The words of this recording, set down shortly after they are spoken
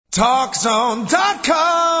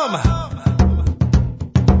TalkZone.com.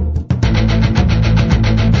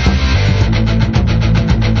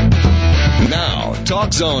 Now,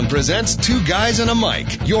 Talk Zone presents Two Guys and a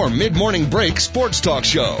Mic, your mid-morning break sports talk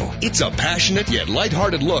show. It's a passionate yet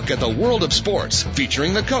lighthearted look at the world of sports,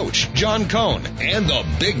 featuring the coach, John Cohn, and the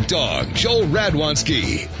Big Dogg, Joel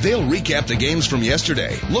Radwanski. They'll recap the games from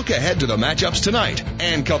yesterday, look ahead to the matchups tonight,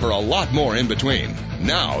 and cover a lot more in between.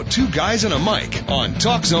 Now, Two Guys and a Mic on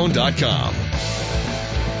TalkZone.com.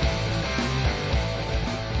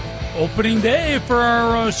 Opening day for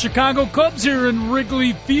our Chicago Cubs here in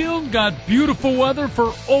Wrigley Field. Got beautiful weather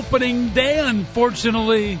for opening day.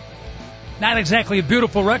 Unfortunately, not exactly a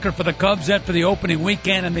beautiful record for the Cubs after the opening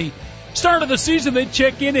weekend and the start of the season. They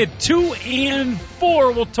check in at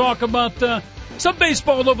 2-4. We'll talk about some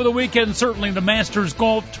baseball over the weekend, certainly the Masters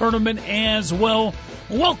Golf Tournament as well.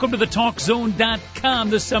 Welcome to the TalkZone.com,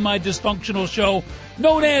 this semi-dysfunctional show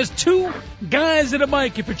known as Two Guys and a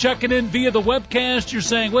Mic. If you're checking in via the webcast, you're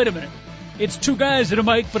saying, wait a minute, it's two guys and a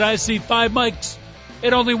mic, but I see five mics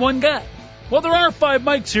and only one guy. Well, there are five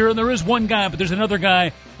mics here, and there is one guy, but there's another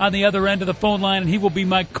guy on the other end of the phone line, and he will be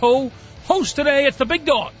my co-host today. It's the Big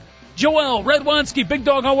Dogg, Joel Radwanski. Big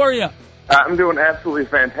Dogg, how are you? I'm doing absolutely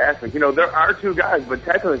fantastic. You know, there are two guys, but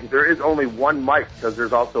technically there is only one mic because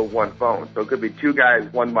there's also one phone. So it could be two guys,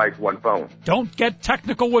 one mic, one phone. Don't get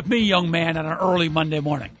technical with me, young man, on an early Monday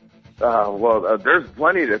morning. There's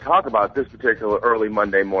plenty to talk about this particular early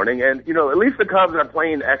Monday morning. And, you know, at least the Cubs are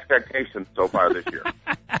playing expectations so far this year.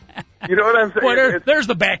 You know what I'm saying? Well, there's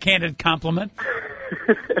the backhanded compliment.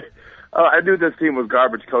 I knew this team was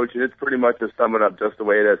garbage coaching. It's pretty much to sum it up just the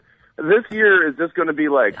way it is. This year is just going to be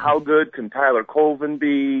like, how good can Tyler Colvin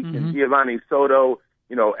be? Can Giovanni Soto,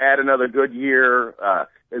 you know, add another good year?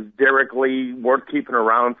 Is Derek Lee worth keeping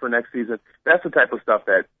around for next season? That's the type of stuff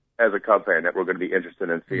that, as a Cub fan, that we're going to be interested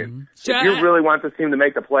in seeing. Mm-hmm. If you really want this team to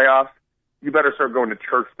make the playoffs, you better start going to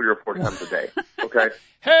church 3 or 4 times a day, okay?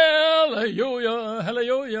 Hallelujah,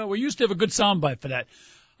 hallelujah. We used to have a good soundbite for that.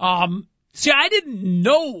 See, I didn't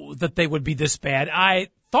know that they would be this bad. I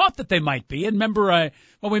thought that they might be. And remember,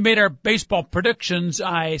 when we made our baseball predictions,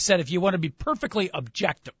 I said if you want to be perfectly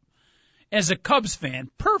objective, as a Cubs fan,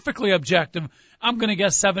 perfectly objective, I'm going to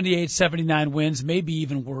guess 78, 79 wins, maybe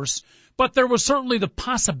even worse. But there was certainly the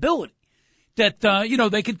possibility that,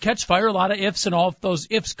 they could catch fire, a lot of ifs, and all of those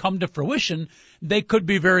ifs come to fruition, they could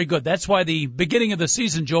be very good. That's why the beginning of the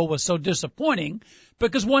season, Joel, was so disappointing,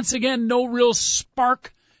 because once again, no real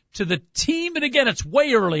spark to the team. And again, it's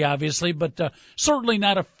way early, obviously, but certainly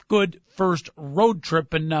not a good first road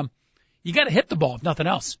trip. And you got to hit the ball, if nothing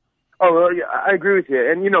else. Oh, well, yeah, I agree with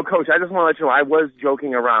you. And, you know, Coach, I just want to let you know, I was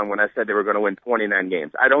joking around when I said they were going to win 29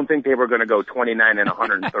 games. I don't think they were going to go 29 and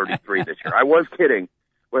 133 this year. I was kidding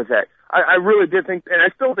with that. I really did think, and I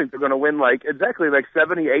still think they're going to win exactly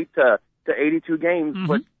 78 to 82 games. Mm-hmm.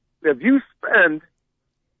 But if you spend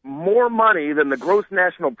more money than the gross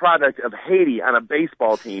national product of Haiti on a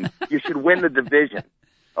baseball team, you should win the division.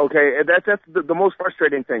 Okay, that's the most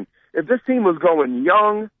frustrating thing. If this team was going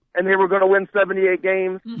young and they were going to win 78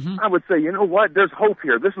 games, mm-hmm. I would say, you know what, there's hope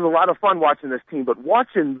here. This is a lot of fun watching this team, but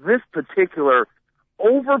watching this particular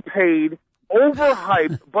overpaid,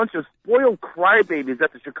 overhyped bunch of spoiled crybabies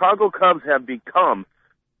that the Chicago Cubs have become,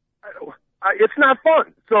 it's not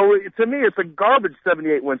fun. So to me, it's a garbage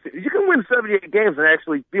 78 win season. You can win 78 games and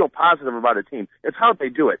actually feel positive about a team. It's how they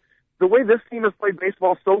do it. The way this team has played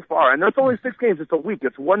baseball so far, and it's only 6 games, it's a week.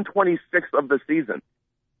 It's 1/26 of the season.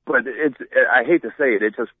 But I hate to say it,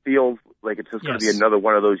 it just feels like it's just going to be another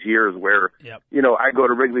one of those years where, I go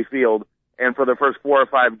to Wrigley Field, and for the first 4 or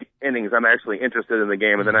 5 innings, I'm actually interested in the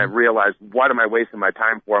game, and then I realize, what am I wasting my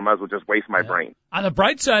time for? I might as well just waste my brain. On the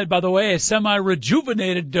bright side, by the way, a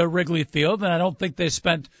semi-rejuvenated Wrigley Field, and I don't think they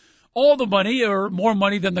spent all the money or more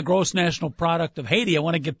money than the gross national product of Haiti. I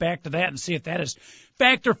want to get back to that and see if that is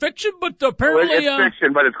fact or fiction, but apparently... It's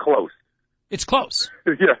fiction, but it's close. It's close.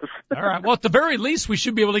 Yes. All right. Well, at the very least, we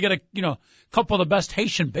should be able to get a couple of the best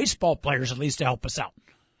Haitian baseball players at least to help us out.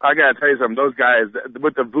 I got to tell you something. Those guys,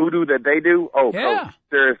 with the voodoo that they do, Coach,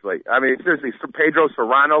 seriously. I mean, seriously, Pedro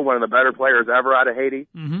Serrano, one of the better players ever out of Haiti.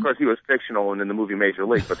 Mm-hmm. Of course, he was fictional and in the movie Major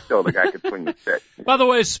League, but still, the guy could swing the stick. By the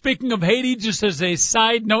way, speaking of Haiti, just as a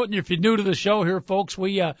side note, and if you're new to the show here, folks,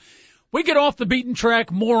 we get off the beaten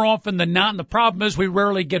track more often than not, and the problem is we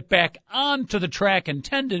rarely get back onto the track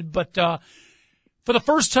intended, but for the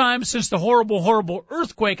first time since the horrible, horrible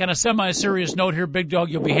earthquake, on a semi-serious note here, Big Dogg,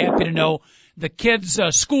 you'll be happy to know the kids'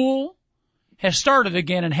 school has started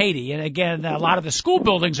again in Haiti. And again, a lot of the school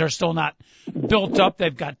buildings are still not built up.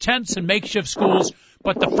 They've got tents and makeshift schools.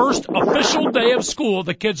 But the first official day of school,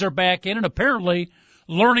 the kids are back in, and apparently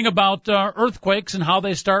learning about earthquakes and how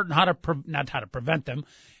they start and how to not how to prevent them,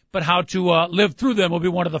 but how to live through them will be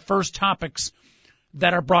one of the first topics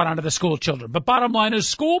that are brought onto the school children. But bottom line is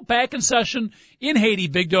school back in session in Haiti,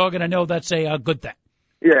 Big Dog, and I know that's a good thing.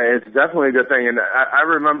 Yeah, it's definitely a good thing. And I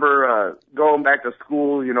remember going back to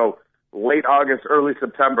school, late August, early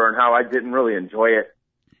September, and how I didn't really enjoy it.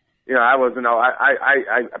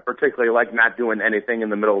 I particularly like not doing anything in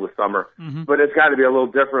the middle of the summer. Mm-hmm. But it's got to be a little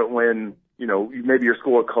different when, maybe your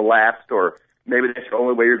school collapsed, or maybe that's the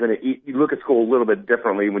only way you're going to eat. You look at school a little bit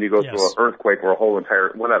differently when you go through an earthquake or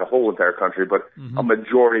not a whole entire country, but a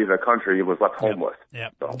majority of the country was left homeless.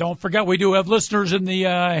 Yep. So. Don't forget, we do have listeners in the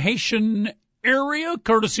Haitian area,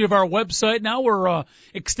 courtesy of our website. Now we're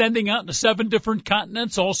extending out into 7 different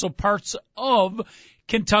continents, also parts of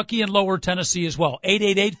Kentucky and Lower Tennessee as well.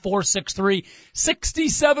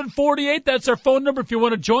 888-463-6748. That's our phone number if you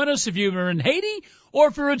want to join us, if you're in Haiti or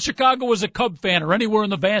if you're in Chicago as a Cub fan or anywhere in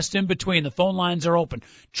the vast in between. The phone lines are open.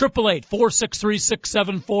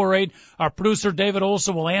 888-463-6748. Our producer, David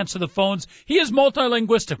Olson, will answer the phones. He is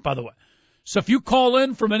multilinguistic, by the way. So if you call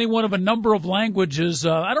in from any one of a number of languages,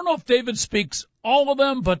 I don't know if David speaks all of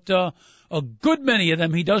them, but a good many of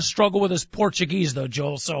them. He does struggle with his Portuguese, though,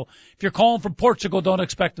 Joel. So if you're calling from Portugal, don't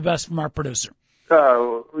expect the best from our producer.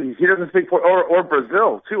 He doesn't speak or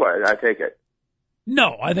Brazil, too, I take it.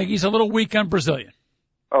 No, I think he's a little weak on Brazilian.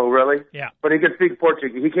 Oh, really? Yeah. But he can speak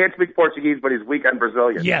Portuguese. He can't speak Portuguese, but he's weak on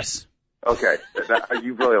Brazilian. Yes. Okay.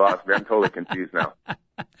 You've really lost me. I'm totally confused now.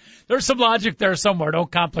 There's some logic there somewhere. Don't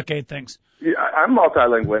complicate things. Yeah, I'm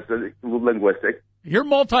linguistic. You're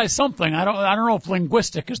multi-something. I don't know if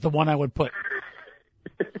linguistic is the one I would put.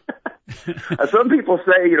 Some people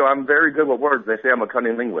say, I'm very good with words. They say I'm a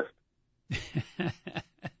cunning linguist.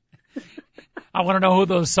 I want to know who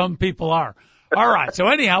those some people are. All right. So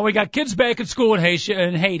anyhow, we got kids back at school in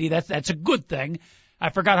Haiti. That's a good thing. I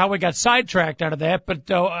forgot how we got sidetracked out of that, but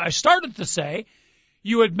I started to say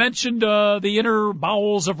you had mentioned the inner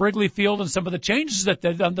bowels of Wrigley Field and some of the changes that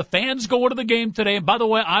they've done. The fans go into the game today, and by the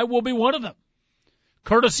way, I will be one of them.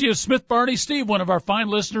 Courtesy of Smith Barney Steve, one of our fine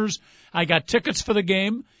listeners. I got tickets for the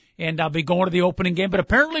game, and I'll be going to the opening game. But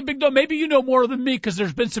apparently, Big Dog, maybe you know more than me because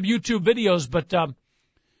there's been some YouTube videos, but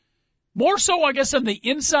more so, I guess, on the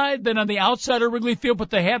inside than on the outside of Wrigley Field, but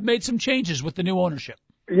they have made some changes with the new ownership.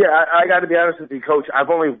 Yeah, I got to be honest with you, Coach. I've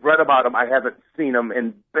only read about them. I haven't seen them.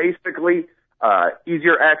 And basically,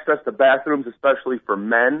 easier access to bathrooms, especially for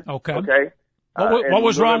men. Okay. What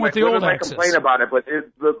was wrong with the old access? I complain about it, but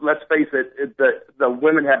let's face it, the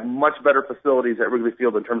women have much better facilities at Wrigley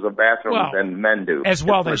Field in terms of bathrooms than men do. As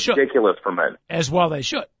well they should. It's ridiculous for men. As well they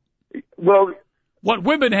should. Well, what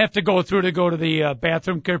women have to go through to go to the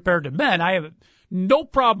bathroom compared to men, I have no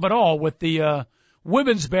problem at all with the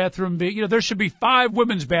women's bathroom. There should be 5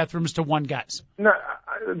 women's bathrooms to 1 guy's. No,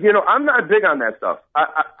 I'm not big on that stuff.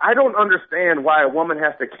 I don't understand why a woman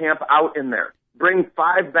has to camp out in there. Bring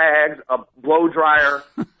 5 bags, a blow dryer,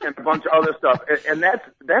 and a bunch of other stuff, and that's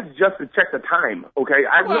just to check the time. Okay,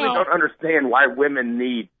 I really don't understand why women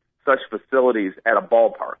need such facilities at a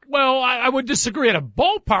ballpark. Well, I would disagree. At a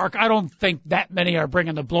ballpark, I don't think that many are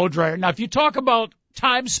bringing the blow dryer. Now, if you talk about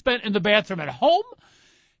time spent in the bathroom at home,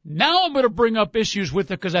 now I'm going to bring up issues with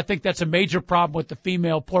it because I think that's a major problem with the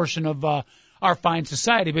female portion of our fine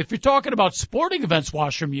society. But if you're talking about sporting events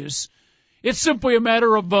washroom use, it's simply a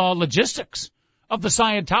matter of logistics, of the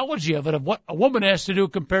Scientology of it, of what a woman has to do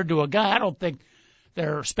compared to a guy. I don't think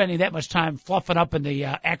they're spending that much time fluffing up in the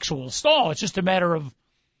actual stall. It's just a matter of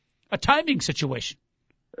a timing situation,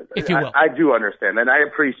 if you will. I do understand, and I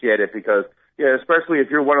appreciate it because, especially if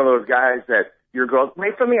you're one of those guys that your girls,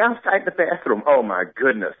 wait for me outside the bathroom. Oh, my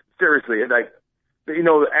goodness. Seriously.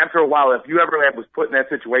 After a while, if you ever was put in that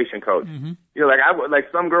situation, Coach,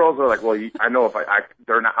 some girls are like, well, I know if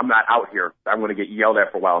I'm not out here, I'm going to get yelled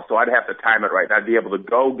at for a while. So I'd have to time it right. I'd be able to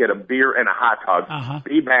go get a beer and a hot dog,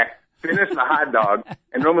 be back, finish the hot dog,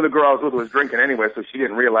 and remember the girl I was with was drinking anyway, so she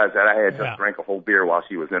didn't realize that I had just drank a whole beer while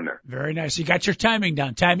she was in there. Very nice. You got your timing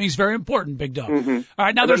down. Timing's very important, Big Dog. Mm-hmm. All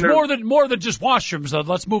right, now there's more than just washrooms, though.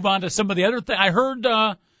 Let's move on to some of the other things. I heard,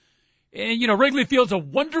 Wrigley Field's a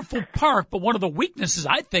wonderful park, but one of the weaknesses,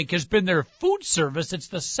 I think, has been their food service. It's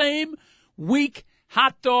the same weak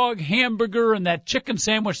hot dog, hamburger, and that chicken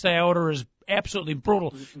sandwich they order is absolutely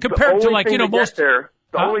brutal compared to most.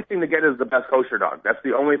 The only thing to get is the best kosher dog. That's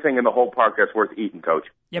the only thing in the whole park that's worth eating, Coach.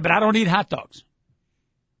 Yeah, but I don't eat hot dogs.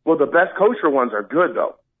 Well, the best kosher ones are good,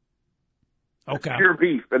 though. Okay. It's pure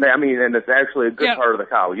beef, and it's actually a good part of the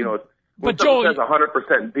cow. When someone says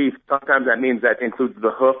 100% beef, sometimes that means that includes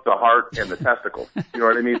the hoof, the heart, and the testicle. You know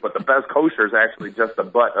what I mean? But the best kosher is actually just the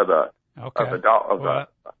butt of the dog.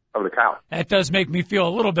 of the cow. That does make me feel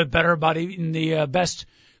a little bit better about eating the best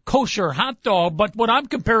kosher hot dog. But what I'm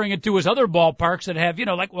comparing it to is other ballparks that have,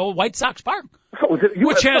 like, White Sox Park,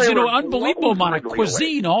 which has, unbelievable amount of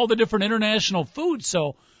cuisine, all the different international foods.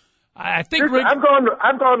 So I think I've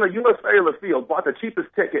gone to U.S. Cellular Field, bought the cheapest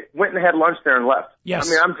ticket, went and had lunch there and left. Yes. I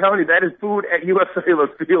mean, I'm telling you, that is food at U.S. Cellular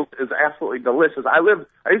Field is absolutely delicious. I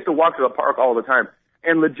used to walk to the park all the time.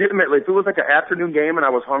 And legitimately, if it was like an afternoon game and I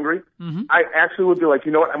was hungry, I actually would be like,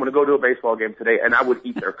 you know what, I'm going to go to a baseball game today, and I would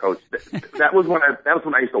eat there, Coach. That was when I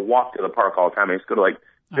used to walk to the park all the time. I used to go to like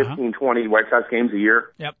 15, 20 White Sox games a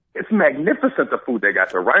year. Yep. It's magnificent, the food they got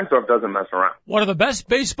there. Reinsdorf doesn't mess around. One of the best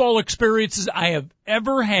baseball experiences I have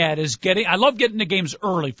ever had is I love getting to games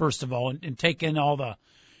early, first of all, and taking all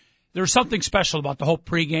there's something special about the whole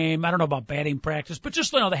pregame. I don't know about batting practice, but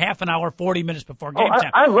just, the half an hour, 40 minutes before game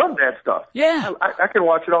time. I love that stuff. Yeah. I can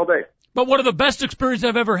watch it all day. But one of the best experiences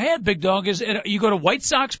I've ever had, Big Dog, is you go to White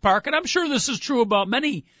Sox Park, and I'm sure this is true about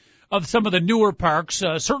many of some of the newer parks,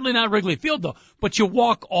 certainly not Wrigley Field, though, but you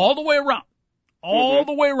walk all the way around,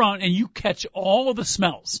 and you catch all of the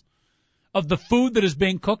smells of the food that is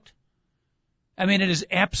being cooked. I mean, it is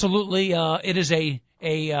absolutely, it is a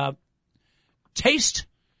taste,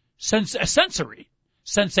 a sensory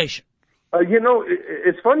sensation.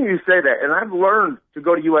 It's funny you say that, and I've learned to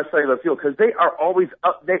go to U.S. Cellular Field because they are always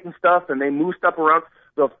updating stuff and they move stuff around.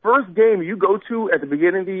 The first game you go to at the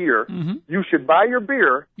beginning of the year, you should buy your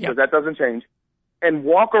beer, because that doesn't change, and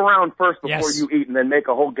walk around first before you eat, and then make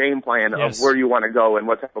a whole game plan of where you want to go and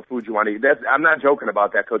what type of food you want to eat. I'm not joking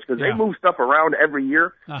about that, Coach, because they move stuff around every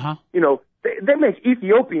year. They make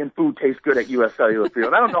Ethiopian food taste good at U.S. Cellular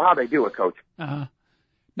Field. I don't know how they do it, Coach.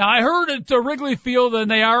 Now, I heard at Wrigley Field, and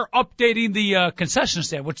they are updating the concession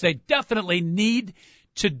stand, which they definitely need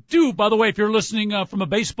to do. By the way, if you're listening from a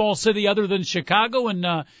baseball city other than Chicago and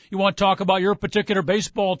you want to talk about your particular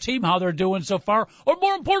baseball team, how they're doing so far, or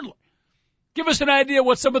more importantly, give us an idea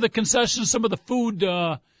what some of the concessions, some of the food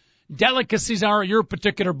delicacies are at your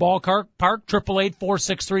particular ballpark.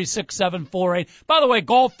 888-463-6748. By the way,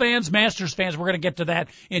 golf fans, Masters fans, we're going to get to that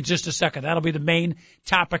in just a second. That'll be the main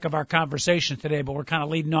topic of our conversation today, but we're kind of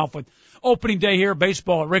leading off with opening day here,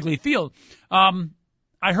 baseball at Wrigley Field.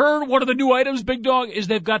 I heard one of the new items, Big Dog, is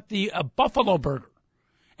they've got the buffalo burger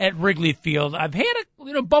at Wrigley Field. I've had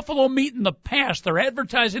buffalo meat in the past. They're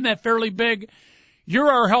advertising that fairly big. You're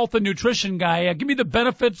our health and nutrition guy. Give me the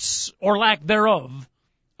benefits or lack thereof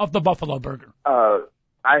of the buffalo burger. I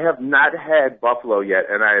have not had buffalo yet,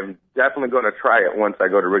 and I am definitely going to try it once I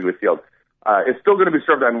go to Wrigley Field. It's still going to be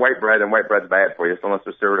served on white bread, and white bread's bad for you, so unless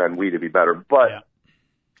they're served on wheat, it'd be better. But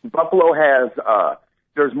buffalo has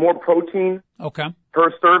there's more protein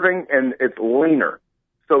per serving, and it's leaner.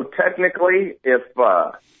 So technically, if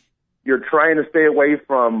you're trying to stay away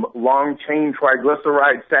from long-chain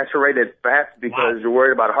triglyceride saturated fats because you're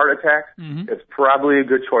worried about heart attacks, it's probably a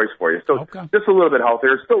good choice for you. So just a little bit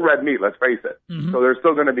healthier. It's still red meat, let's face it. So there's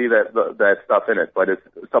still going to be that stuff in it, but it's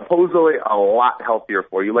supposedly a lot healthier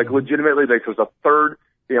for you. Like legitimately, there's a third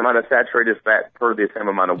the amount of saturated fat per the same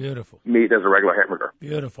amount of meat as a regular hamburger.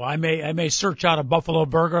 Beautiful. I may search out a buffalo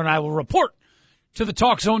burger, and I will report to the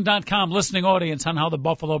TalkZone.com listening audience on how the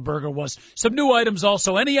buffalo burger was. Some new items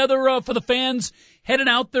also. Any other for the fans heading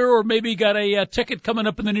out there, or maybe got a ticket coming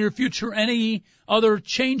up in the near future? Any other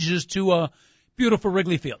changes to beautiful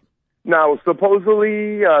Wrigley Field? No,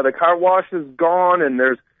 supposedly the car wash is gone, and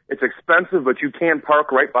it's expensive, but you can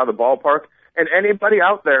park right by the ballpark. And anybody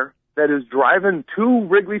out there that is driving to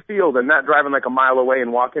Wrigley Field and not driving like a mile away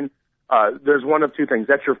and walking, there's one of two things.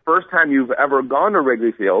 That's your first time you've ever gone to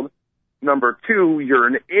Wrigley Field. Number two, you're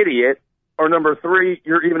an idiot. Or number three,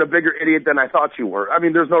 you're even a bigger idiot than I thought you were. I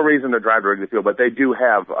mean, there's no reason to drive to Wrigley Field, but they do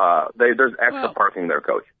have, there's extra parking there,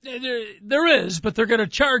 Coach. There is, but they're going to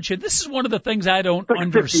charge you. This is one of the things I don't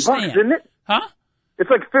understand. $50, isn't it? Huh? It's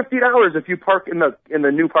like $50 if you park in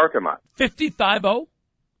the new parking lot. 50?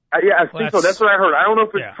 Yeah, I think so. That's what I heard. I don't know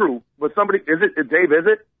if it's true, but somebody, Dave, is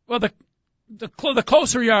it? Well, the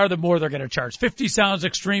closer you are, the more they're going to charge. 50 sounds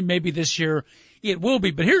extreme. Maybe this year it will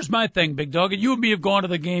be. But here's my thing, Big Dog, and you and me have gone to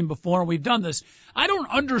the game before, and we've done this. I don't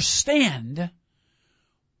understand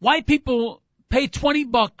why people pay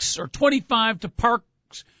 $20 or $25 to park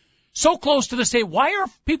so close to the stadium. Why are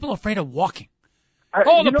people afraid of walking?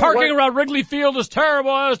 The parking around Wrigley Field is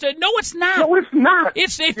terrible. No, it's not. No, it's not.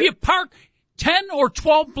 It's if you park 10 or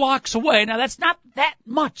 12 blocks away. Now, that's not that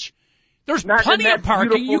much. There's plenty of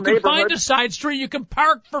parking. You can find a side street. You can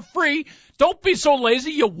park for free. Don't be so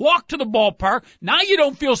lazy. You walk to the ballpark. Now you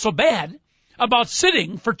don't feel so bad about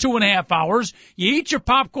sitting for 2.5 hours. You eat your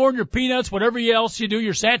popcorn, your peanuts, whatever else you do,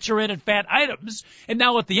 your saturated fat items. And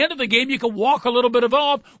now at the end of the game, you can walk a little bit of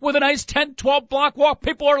off with a nice 10, 12 block walk.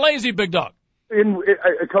 People are lazy, Big Dog.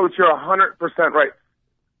 Coach, you're 100% right.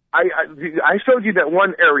 I showed you that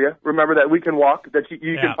one area, remember, that we can walk, that you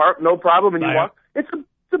can park, no problem, and you walk. It's a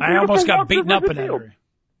beautiful I almost got beaten up in that field. area.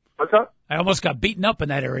 What's up? I almost got beaten up in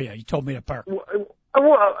that area. You told me to park.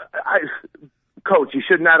 Coach, you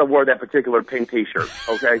should not have wore that particular pink T-shirt,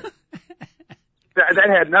 okay? that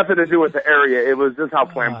had nothing to do with the area. It was just how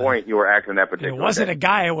flamboyant you were acting that particular It wasn't day. a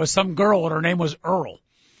guy. It was some girl, and her name was Earl.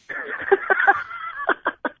 It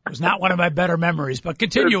was not one of my better memories, but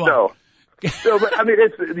continue on. No, but I mean,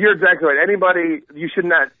 you're exactly right. Anybody, you should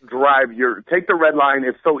not take the red line.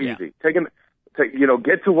 It's so easy.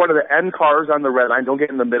 Get to one of the end cars on the red line. Don't get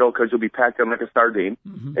in the middle because you'll be packed in like a sardine.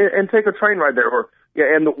 Mm-hmm. And take a train ride there.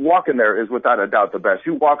 And the walk in there is without a doubt the best.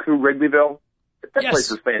 You walk through Wrigleyville. That place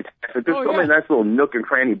is fantastic. There's so many nice little nook and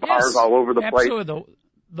cranny bars all over the place. Absolutely.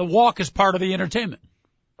 The walk is part of the entertainment.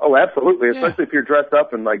 Oh, absolutely. Especially if you're dressed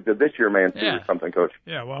up in like the This Year Man suit or something, Coach.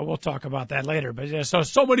 Yeah, well, we'll talk about that later. But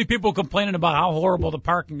so many people complaining about how horrible the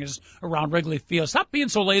parking is around Wrigley Field. Stop being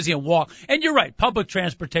so lazy and walk. And you're right. Public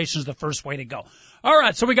transportation is the first way to go. All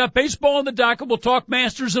right. So we got baseball on the docket. We'll talk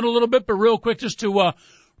Masters in a little bit, but real quick, just to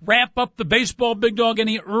wrap up the baseball, Big Dog,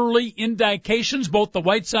 any early indications? Both the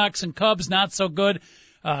White Sox and Cubs, not so good.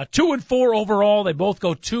 2-4 overall. They both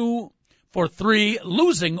go 2-3,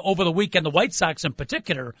 losing over the weekend. The White Sox in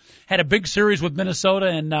particular had a big series with Minnesota,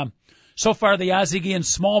 and so far the Ozzie and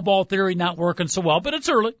small ball theory not working so well, but it's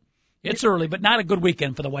early. It's early, but not a good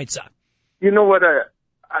weekend for the White Sox. You know what?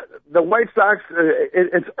 The White Sox,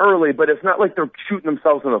 it's early, but it's not like they're shooting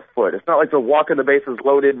themselves in the foot. It's not like they're walking the bases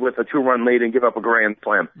loaded with a 2-run lead and give up a grand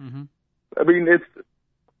slam. Mm-hmm. I mean,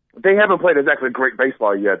 they haven't played exactly great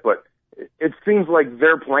baseball yet, but it seems like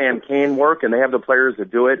their plan can work, and they have the players to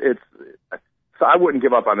do it. So I wouldn't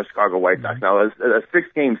give up on the Chicago White Sox. Now, a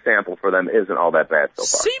 6-game sample for them isn't all that bad so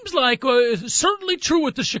far. Seems like certainly true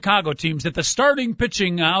with the Chicago teams that the starting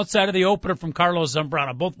pitching outside of the opener from Carlos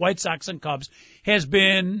Zambrano, both White Sox and Cubs, has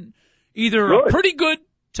been either pretty good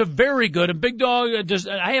to very good. And Big Dog,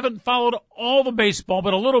 I haven't followed all the baseball,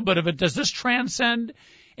 but a little bit of it. Does this transcend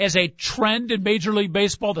as a trend in Major League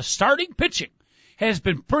Baseball? The starting pitching has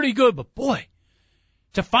been pretty good, but boy,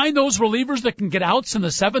 to find those relievers that can get outs in the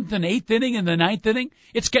 7th and 8th inning and the 9th inning,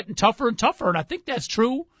 it's getting tougher and tougher. And I think that's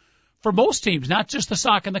true for most teams, not just the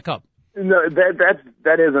Sox and the Cubs. No,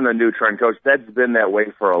 that isn't a new trend, Coach. That's been that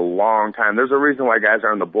way for a long time. There's a reason why guys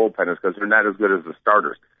are in the bullpen is because they're not as good as the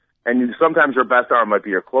starters. And sometimes your best arm might be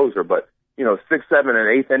your closer, but 6th, 7th,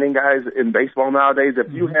 and 8th inning guys in baseball nowadays,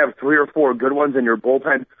 if you have 3 or 4 good ones in your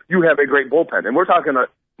bullpen, you have a great bullpen. And we're talking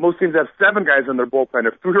most teams have 7 guys in their bullpen.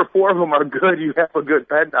 If 3 or 4 of them are good, you have a good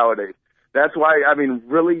pen nowadays. That's why, I mean,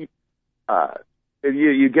 really, if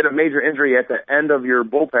you get a major injury at the end of your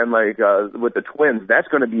bullpen, like with the Twins, that's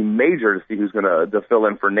going to be major to see who's going to fill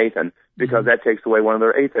in for Nathan, because that takes away one of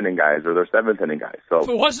their 8th inning guys or their 7th inning guys. So if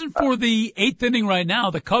it wasn't for the 8th inning right now,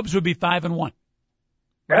 the Cubs would be 5-1.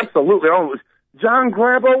 Right? Absolutely. Oh, John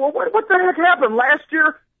Grabo, what the heck happened last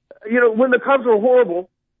year? When the Cubs were horrible,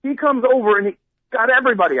 he comes over and he got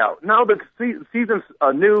everybody out. Now the season's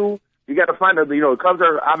new. You got to find the Cubs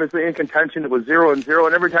are obviously in contention. It was 0-0,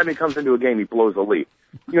 and every time he comes into a game, he blows a lead.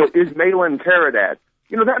 Ismael Caridad.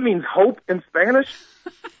 That means hope in Spanish.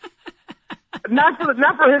 Not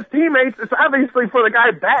for his teammates. It's obviously for the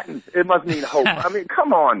guy batting. It must mean hope. I mean,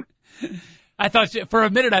 come on. I thought for a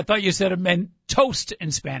minute you said it meant toast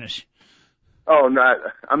in Spanish. Oh, no,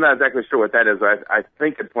 I'm not exactly sure what that is. I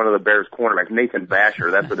think it's one of the Bears' cornerbacks, Nathan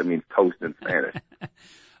Basher. That's what it means, toast in Spanish.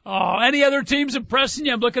 Oh, any other teams impressing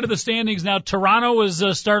you? I'm looking at the standings now. Toronto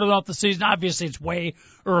has started off the season. Obviously, it's way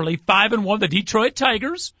early. 5-1. The Detroit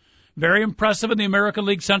Tigers, very impressive in the American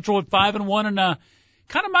League Central at 5-1, and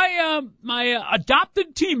kind of my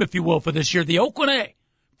adopted team, if you will, for this year, the Oakland A.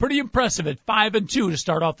 Pretty impressive at 5-2 to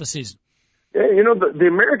start off the season. Yeah, the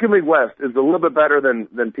American League West is a little bit better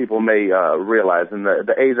than people may realize, and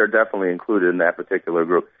the A's are definitely included in that particular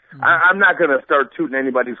group. Mm-hmm. I'm not going to start tooting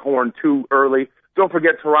anybody's horn too early. Don't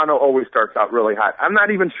forget, Toronto always starts out really hot. I'm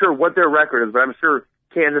not even sure what their record is, but I'm sure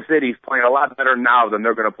Kansas City's playing a lot better now than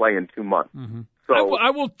they're going to play in 2 months. Mm-hmm. So I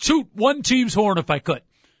will toot one team's horn if I could,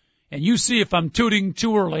 and you see if I'm tooting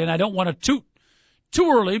too early, and I don't want to toot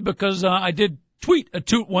too early because I did tweet a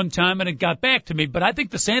toot one time and it got back to me, but I think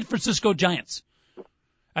the San Francisco Giants,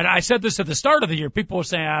 and I said this at the start of the year, people were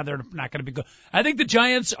saying, they're not going to be good. I think the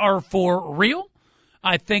Giants are for real.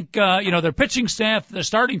 I think, their pitching staff, their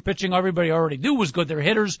starting pitching, everybody already knew was good. Their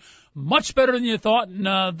hitters, much better than you thought.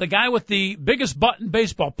 And the guy with the biggest butt in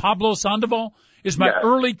baseball, Pablo Sandoval, is my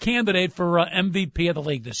early candidate for MVP of the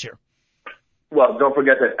league this year. Well, don't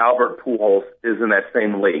forget that Albert Pujols is in that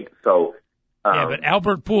same league. So, but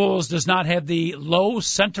Albert Pujols does not have the low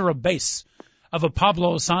center of base of a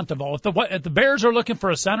Pablo Sandoval. If the Bears are looking for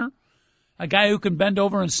a center, a guy who can bend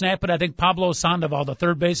over and snap it, I think Pablo Sandoval, the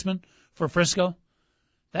third baseman for Frisco,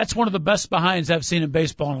 that's one of the best behinds I've seen in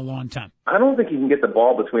baseball in a long time. I don't think he can get the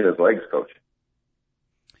ball between his legs, Coach.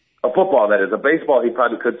 A football, that is. A baseball, he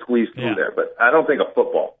probably could squeeze through there, but I don't think a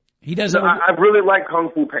football. He doesn't. I really like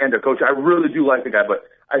Kung Fu Panda, Coach. I really do like the guy, but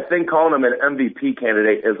I think calling him an MVP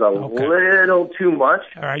candidate is a little too much.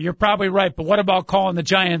 All right, you're probably right, but what about calling the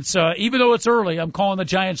Giants? Even though it's early, I'm calling the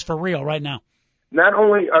Giants for real right now. Not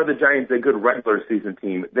only are the Giants a good regular season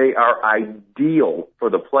team, they are ideal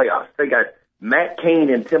for the playoffs. They got Matt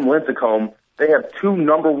Cain and Tim Lincecum. They have two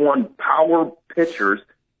number one power pitchers.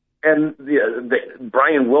 And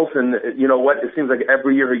Brian Wilson, you know what? It seems like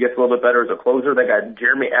every year he gets a little bit better as a closer. They got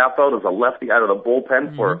Jeremy Affeldt as a lefty out of the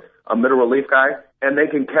bullpen for a middle relief guy. And they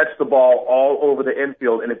can catch the ball all over the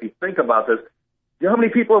infield. And if you think about this, you know how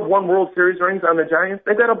many people have won World Series rings on the Giants?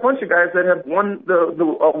 They've got a bunch of guys that have won the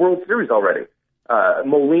World Series already.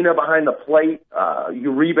 Molina behind the plate,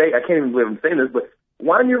 Uribe. I can't even believe I'm saying this, but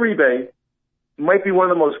Juan Uribe might be one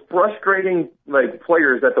of the most frustrating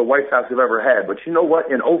players that the White Sox have ever had. But you know what?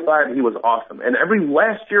 In 2005, he was awesome. And every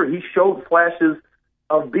last year, he showed flashes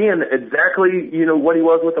of being exactly, what he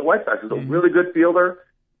was with the White Sox. He's a really good fielder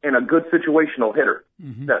and a good situational hitter.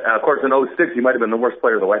 Now, of course, in 2006, he might have been the worst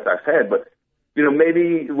player the White Sox had. But,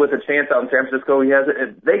 maybe with a chance out in San Francisco, he has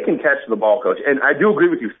it. They can catch the ball, Coach. And I do agree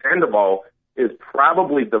with you. Sandoval is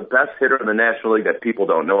probably the best hitter in the National League that people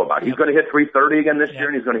don't know about. He's going to hit 330 again this year,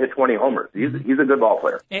 and he's going to hit 20 homers. He's a good ball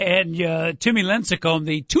player. And Timmy Lincecum,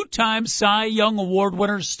 the two-time Cy Young Award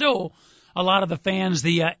winner, still a lot of the fans,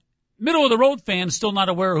 the middle-of-the-road fans, still not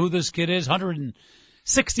aware of who this kid is.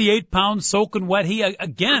 168 pounds, soaking wet. He,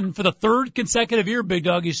 again, for the third consecutive year, Big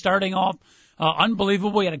Dog, he's starting off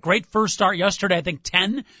unbelievable. He had a great first start yesterday. I think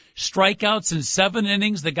 10 strikeouts in 7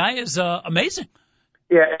 innings. The guy is amazing.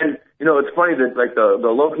 Yeah, and it's funny that the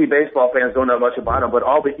low-key baseball fans don't know much about him, but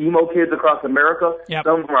all the emo kids across America,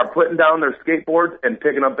 some of them are putting down their skateboards and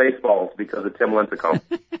picking up baseballs because of Tim Lincecum.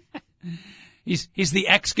 He's the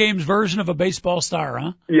X Games version of a baseball star,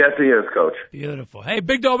 huh? Yes, he is, Coach. Beautiful. Hey,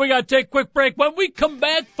 Big Dog, we got to take a quick break. When we come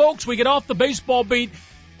back, folks, we get off the baseball beat.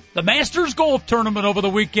 The Masters Golf Tournament over the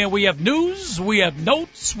weekend. We have news, we have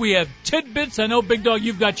notes, we have tidbits. I know, Big Dog,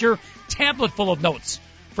 you've got your tablet full of notes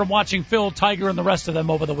from watching Phil, Tiger, and the rest of them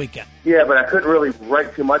over the weekend. Yeah, but I couldn't really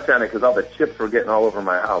write too much on it because all the chips were getting all over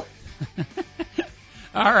my house.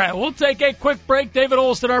 All right, we'll take a quick break. David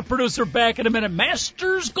Olson, our producer, back in a minute.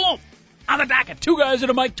 Masters Golf on the docket. Two Guys in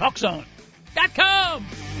a Mic, TalkZone.com.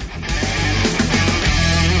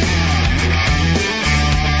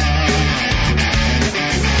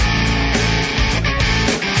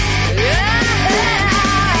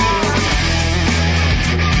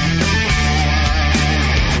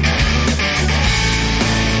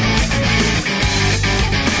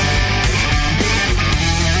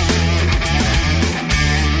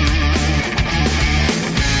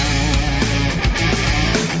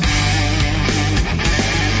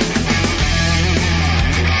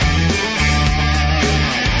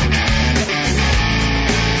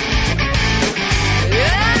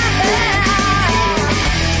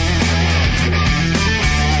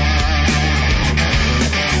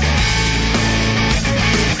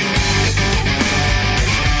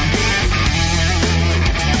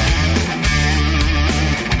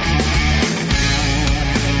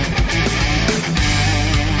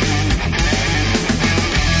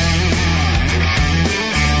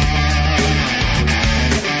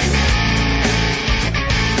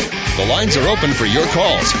 Lines are open for your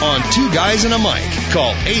calls on Two Guys and a Mic.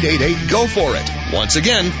 Call 888-GO-FOR-IT. Once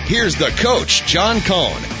again, here's the coach, John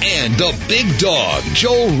Cohn, and the Big Dog,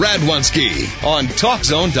 Joel Radwanski, on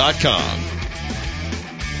TalkZone.com.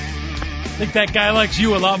 I think that guy likes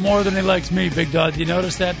you a lot more than he likes me, Big Dog. You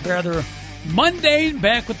notice that? Rather mundane,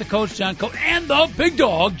 back with the coach, John Cohn, and the Big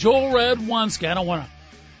Dog, Joel Radwanski. I don't want to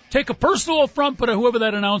take a personal affront, but whoever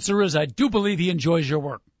that announcer is, I do believe he enjoys your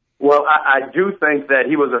work. Well, I do think that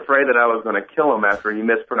he was afraid that I was going to kill him after he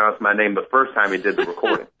mispronounced my name the first time he did the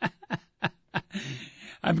recording.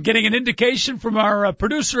 I'm getting an indication from our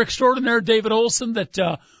producer extraordinaire, David Olson,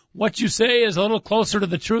 that what you say is a little closer to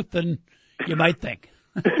the truth than you might think.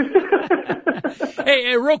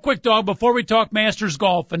 Hey, real quick, Dog, before we talk Masters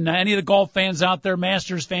golf, and any of the golf fans out there,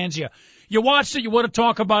 Masters fans, you You watched it, you want to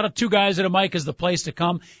talk about it, Two Guys and a Mic is the place to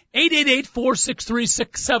come.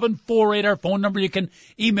 888-463-6748, our phone number. You can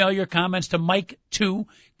email your comments to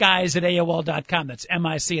Mike2Guys@AOL.com. That's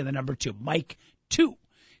M-I-C and the number 2,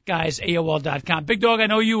 Mike2Guys@AOL.com. Big Dog, I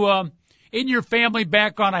know you, in your family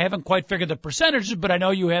background, I haven't quite figured the percentages, but I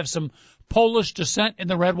know you have some Polish descent in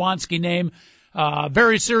the Radwanski name.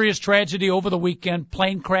 Very serious tragedy over the weekend.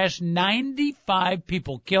 Plane crash, 95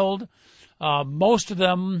 people killed. Most of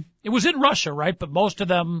them, it was in Russia, right? But most of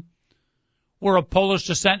them were of Polish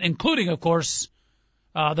descent, including, of course,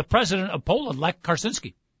 the president of Poland, Lech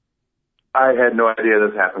Kaczynski. I had no idea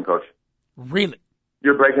this happened, Coach. Really?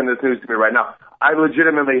 You're breaking this news to me right now. I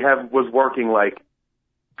legitimately was working like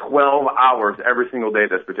 12 hours every single day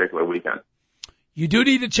this particular weekend. You do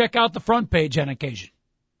need to check out the front page on occasion.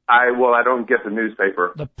 I don't get the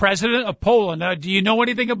newspaper. The president of Poland. Do you know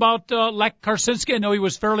anything about Lech Kaczynski? I know he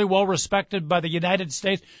was fairly well respected by the United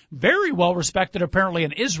States, very well respected apparently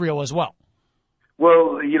in Israel as well.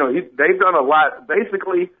 Well, they've done a lot.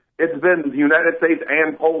 Basically, it's been the United States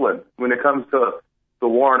and Poland when it comes to the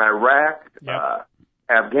war in Iraq,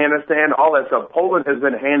 Afghanistan, all that stuff. Poland has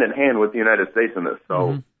been hand in hand with the United States in this.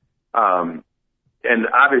 So, and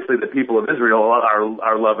obviously the people of Israel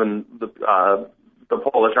are loving the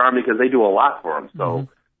Polish army because they do a lot for them. So,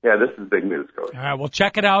 yeah, this is big news, Coach. All right, well,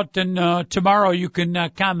 check it out, and tomorrow you can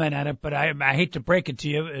comment on it. But I hate to break it to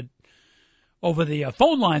you over the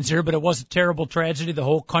phone lines here, but it was a terrible tragedy. The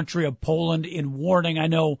whole country of Poland in mourning. I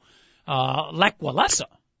know Lech Walesa.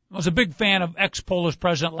 I was a big fan of ex-Polish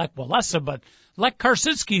President Lech Walesa, but Lech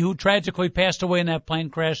Kaczynski, who tragically passed away in that plane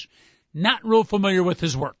crash, not real familiar with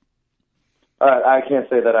his work. I can't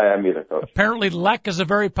say that I am either, Coach. Apparently, Lech is a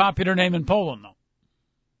very popular name in Poland, though.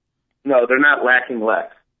 No, they're not lacking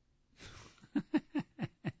Lex.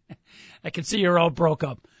 I can see you're all broke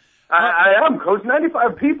up. I am, Coach.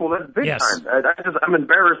 95 people. That's big time. I'm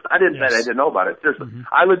embarrassed. I didn't know about it. Seriously.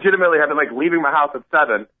 I legitimately have been like leaving my house at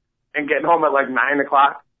 7 and getting home at like 9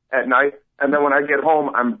 o'clock at night. And then when I get home,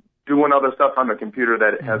 I'm doing other stuff on the computer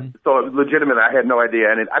that has, so legitimately I had no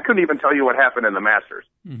idea. And I couldn't even tell you what happened in the Masters.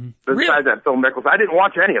 Besides that Phil Mickelson. I didn't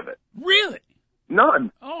watch any of it. Really?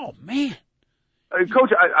 None. Oh, man.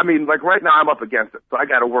 Coach, I mean, like right now I'm up against it, so I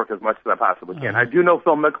got to work as much as I possibly can. I do know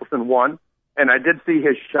Phil Mickelson won, and I did see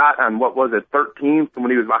his shot on what was it, 13th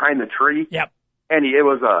when he was behind the tree. Yep. And he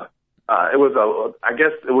ended up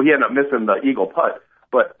missing the eagle putt.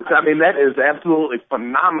 But I mean, that is absolutely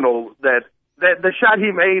phenomenal. That the shot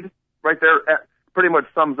he made right there pretty much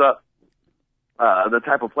sums up the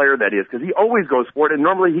type of player that he is, because he always goes for it, and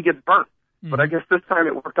normally he gets burnt. But I guess this time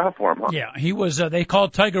it worked out for him, huh? Yeah, he was, they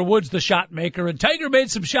called Tiger Woods the shot maker, and Tiger made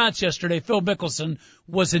some shots yesterday. Phil Mickelson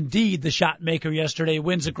was indeed the shot maker yesterday. He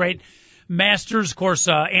wins a great Masters. Of course,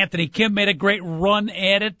 Anthony Kim made a great run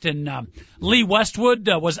at it, and Lee Westwood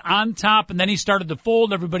was on top, and then he started to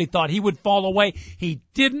fold. Everybody thought he would fall away. He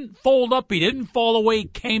didn't fold up. He didn't fall away. He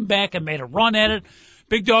came back and made a run at it.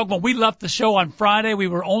 Big Dog, when we left the show on Friday, we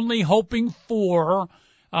were only hoping for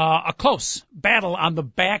a close battle on the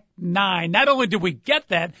back nine. Not only did we get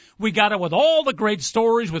that, we got it with all the great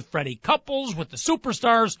stories with Freddie Couples, with the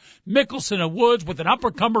superstars, Mickelson and Woods, with an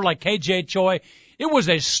up-and-comer like KJ Choi. It was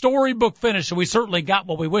a storybook finish, and we certainly got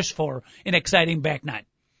what we wished for, an exciting back nine.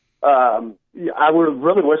 I would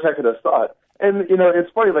really wish I could have saw it. And,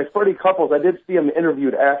 it's funny, like Freddie Couples, I did see him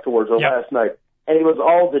interviewed afterwards last night, and he was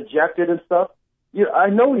all dejected and stuff. I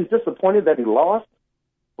know he's disappointed that he lost,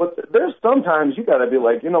 but there's sometimes you got to be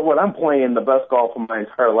like, you know what, I'm playing the best golf of my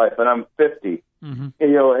entire life, and I'm 50,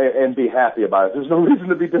 and be happy about it. There's no reason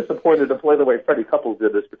to be disappointed to play the way Freddie Couples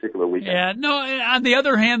did this particular weekend. Yeah, no, on the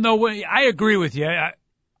other hand, though, I agree with you.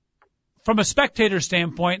 From a spectator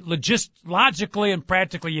standpoint, logically and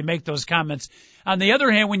practically, you make those comments. On the other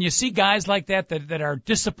hand, when you see guys like that are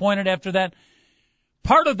disappointed after that,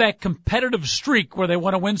 part of that competitive streak where they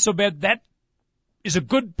want to win so bad, that is a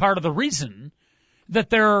good part of the reason that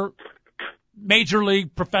they're major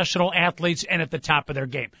league professional athletes and at the top of their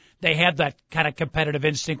game. They have that kind of competitive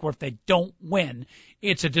instinct where if they don't win,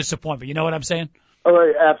 it's a disappointment. You know what I'm saying?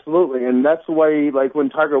 Oh, absolutely. And that's the way, like when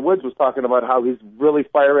Tiger Woods was talking about how he's really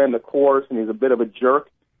fiery on the course and he's a bit of a jerk,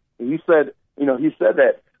 he said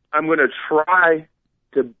that I'm going to try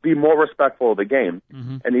to be more respectful of the game.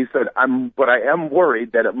 And he said, but I am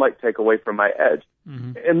worried that it might take away from my edge.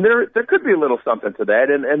 And there could be a little something to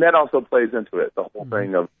that. And that also plays into it, the whole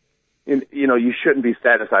thing of, you shouldn't be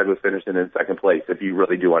satisfied with finishing in second place if you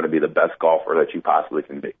really do want to be the best golfer that you possibly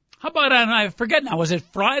can be. How about, I forget now, was it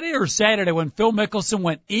Friday or Saturday when Phil Mickelson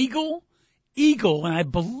went eagle, and I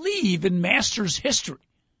believe in Masters history?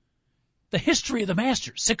 the history of the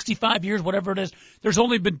Masters, 65 years, whatever it is, there's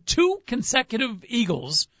only been 2 consecutive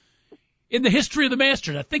eagles in the history of the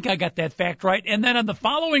Masters. I think I got that fact right. And then on the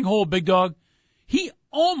following hole, Big Dog, he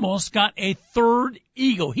almost got a 3rd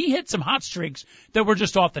eagle. He hit some hot streaks that were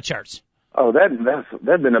just off the charts. Oh,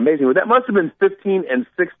 that'd been amazing. That must have been 15 and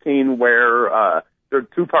 16 where there are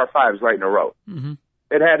 2 par 5s right in a row. Mm-hmm.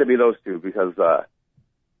 It had to be those 2 because,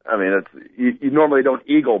 you normally don't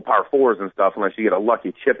eagle par 4s and stuff unless you get a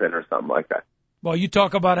lucky chip in or something like that. Well, you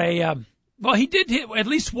talk about he did hit, at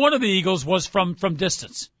least one of the eagles was from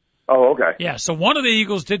distance. Oh, okay. Yeah, so one of the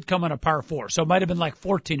eagles did come on a par 4, so it might have been like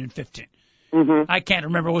 14 and 15. Mm-hmm. I can't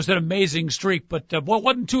remember. It was an amazing streak, but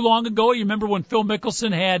wasn't too long ago. You remember when Phil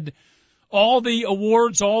Mickelson had all the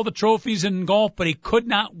awards, all the trophies in golf, but he could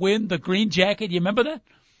not win the green jacket? You remember that?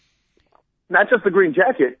 Not just the green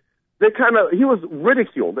jacket. He was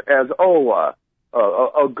ridiculed as,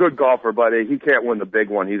 a good golfer, but he can't win the big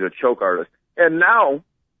one. He's a choke artist. And now,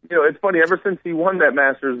 it's funny, ever since he won that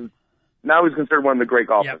Masters, now he's considered one of the great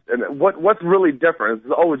golfers. Yep. And what's really different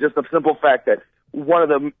is, just the simple fact that one of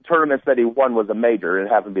the tournaments that he won was a major, and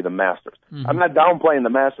it happened to be the Masters. Mm-hmm. I'm not downplaying the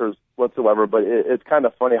Masters whatsoever, but it's kind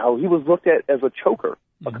of funny how he was looked at as a choker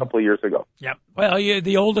a couple of years ago. Yep. Well,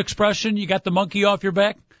 the old expression, you got the monkey off your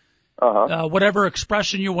back. Uh-huh. Whatever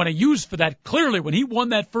expression you want to use for that. Clearly, when he won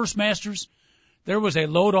that first Masters, there was a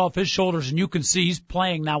load off his shoulders, and you can see he's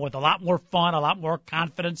playing now with a lot more fun, a lot more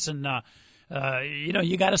confidence, and,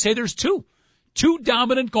 you got to say there's two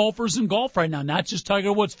dominant golfers in golf right now, not just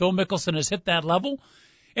Tiger Woods. Phil Mickelson has hit that level.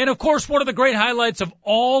 And, of course, one of the great highlights of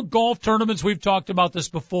all golf tournaments, we've talked about this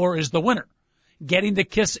before, is the winner getting to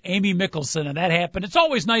kiss Amy Mickelson, and that happened. It's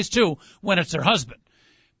always nice, too, when it's her husband.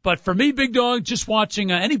 But for me, Big Dog, just watching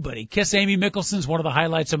anybody kiss Amy Mickelson is one of the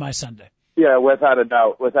highlights of my Sunday. Yeah, without a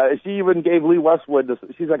doubt. She even gave Lee Westwood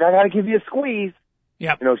she's like, I got to give you a squeeze.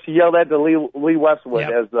 Yep. She yelled at Lee Westwood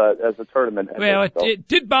as the tournament ended. Well, it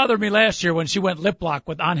did bother me last year when she went lip lock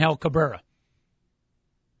with Angel Cabrera.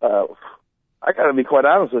 I got to be quite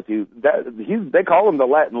honest with you. They call him the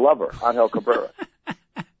Latin lover, Angel Cabrera.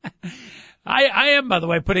 I am, by the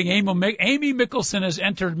way, putting Amy Mickelson has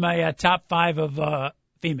entered my top 5 of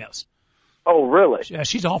females. Oh, really?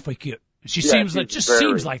 She's awfully cute. She seems like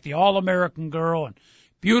the all-American girl and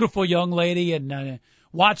beautiful young lady. And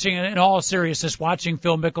watching, in all seriousness, watching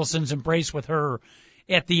Phil Mickelson's embrace with her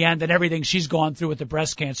at the end and everything she's gone through with the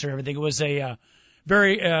breast cancer and everything, it was a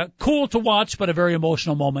very cool to watch, but a very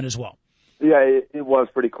emotional moment as well. Yeah, it was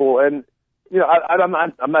pretty cool. And,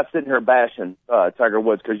 I'm not sitting here bashing Tiger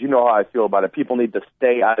Woods because you know how I feel about it. People need to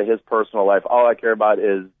stay out of his personal life. All I care about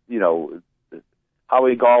is, how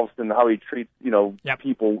he golfs and how he treats,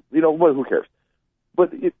 people. Who cares?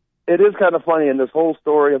 But it is kind of funny in this whole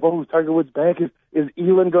story of, Tiger Woods back. Is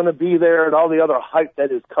Elin going to be there? And all the other hype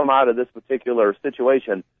that has come out of this particular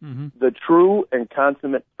situation. Mm-hmm. The true and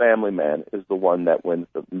consummate family man is the one that wins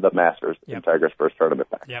the Masters in Tiger's first tournament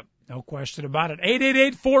back. Yep, no question about it.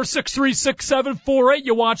 888-463-6748.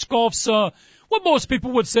 You watch golf's, what most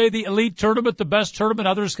people would say the elite tournament, the best tournament.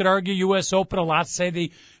 Others could argue U.S. Open. A lot say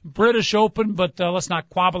the British Open, but let's not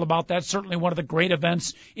quabble about that. Certainly one of the great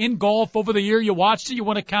events in golf over the year. You watched it. You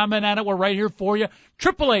want to comment on it. We're right here for you.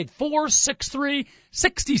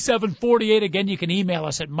 888-463-6748. Again, you can email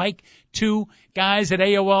us at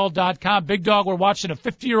Mike2Guys@AOL.com. Big Dog, we're watching a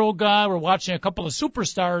 50-year-old guy. We're watching a couple of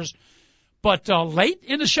superstars. But late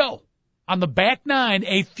in the show, on the back nine,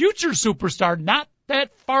 a future superstar, not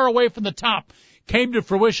that far away from the top, came to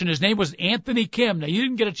fruition. His name was Anthony Kim. Now, you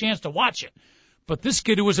didn't get a chance to watch it, but this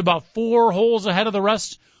kid who was about 4 holes ahead of the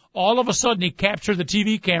rest, all of a sudden he captured the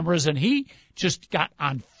TV cameras, and he just got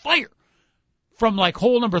on fire from like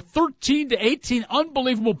hole number 13 to 18.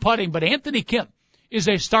 Unbelievable putting, but Anthony Kim is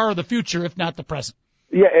a star of the future, if not the present.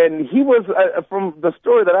 Yeah, and he was, from the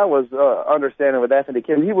story that I was understanding with Anthony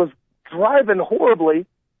Kim, he was driving horribly,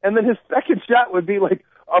 and then his second shot would be like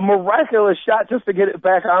a miraculous shot just to get it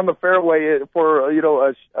back on the fairway for, a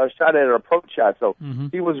shot at an approach shot. So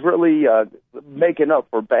he was really making up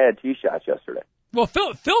for bad tee shots yesterday. Well,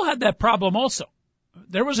 Phil had that problem also.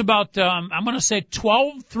 There was about, I'm going to say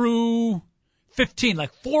 12 through 15,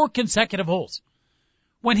 like 4 consecutive holes,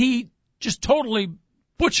 when he just totally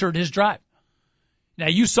butchered his drive. Now,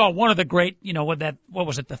 you saw one of the great, what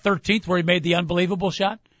was it, the 13th, where he made the unbelievable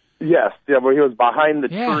shot? Yes, where he was behind the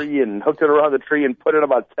tree and hooked it around the tree and put it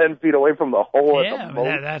about 10 feet away from the hole.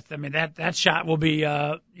 That shot will be,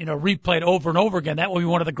 replayed over and over again. That will be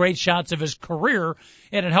one of the great shots of his career,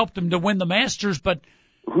 and it helped him to win the Masters. But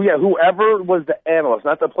whoever was the analyst,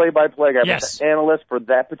 not the play-by-play guy, but the analyst for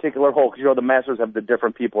that particular hole, because the Masters have the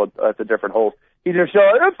different people at the different holes. He just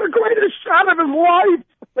showed, that's the greatest shot of his life.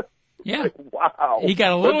 Yeah. Like, wow. He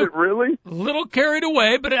got really? little carried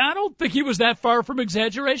away, but I don't think he was that far from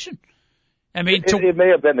exaggeration. I mean, it may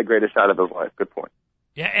have been the greatest shot of his life. Good point.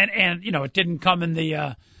 Yeah, and it didn't come in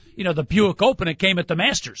the the Buick Open. It came at the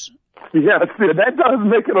Masters. Yeah, that does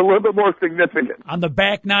make it a little bit more significant. On the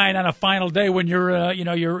back nine on a final day when you're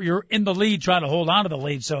you're in the lead trying to hold on to the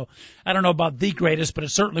lead. So I don't know about the greatest, but it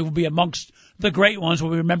certainly will be amongst the great ones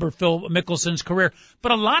when we remember Phil Mickelson's career.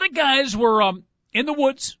 But a lot of guys were in the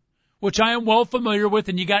woods, which I am well familiar with,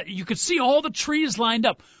 and you could see all the trees lined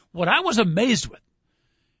up. What I was amazed with,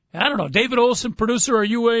 I don't know, David Olson, producer, are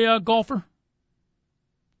you a golfer?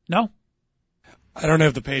 No? I don't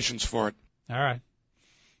have the patience for it. All right.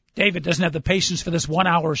 David doesn't have the patience for this 1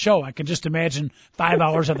 hour show. I can just imagine 5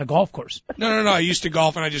 hours on the golf course. No. I used to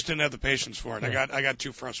golf and I just didn't have the patience for it. Yeah. I got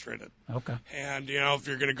too frustrated. Okay. And if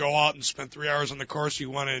you're going to go out and spend 3 hours on the course, you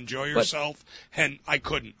want to enjoy yourself. And I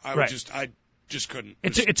couldn't. I just couldn't.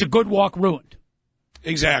 It's a good walk ruined.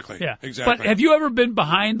 Exactly. Yeah. Exactly. But have you ever been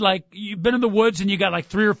behind, like, you've been in the woods and you got like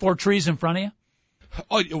 3 or 4 trees in front of you?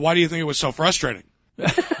 Oh, why do you think it was so frustrating?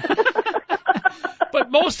 But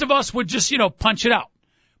most of us would just, punch it out.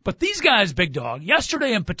 But these guys, Big Dog,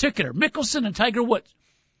 yesterday in particular, Mickelson and Tiger Woods,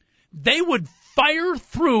 they would fire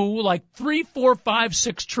through like 3, 4, 5,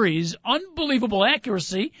 6 trees, unbelievable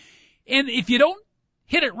accuracy, and if you don't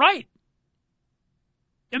hit it right,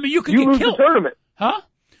 I mean, you could get killed. You lose the tournament. Huh?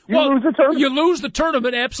 You lose the tournament. You lose the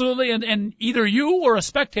tournament, absolutely, and either you or a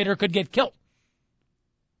spectator could get killed.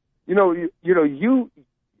 That's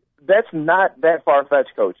not that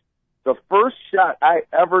far-fetched, Coach. The first shot I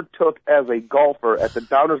ever took as a golfer at the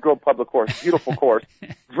Downers Grove Public Course, beautiful course,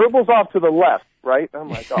 dribbles off to the left, right? I'm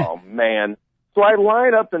like, oh man. So I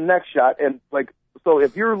line up the next shot, and if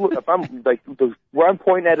I'm like, where I'm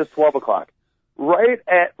pointing at is 12 o'clock. Right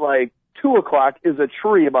at like 2 o'clock is a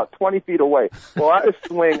tree about 20 feet away. Well, I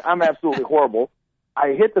swing, I'm absolutely horrible.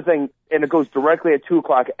 I hit the thing, and it goes directly at 2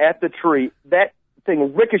 o'clock at the tree. That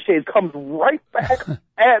thing ricochets, comes right back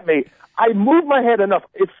at me. I move my head enough.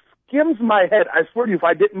 It skims my head. I swear to you, if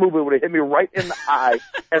I didn't move, it would have hit me right in the eye,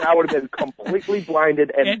 and I would have been completely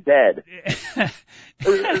blinded and dead.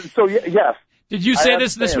 So, yes. Did you say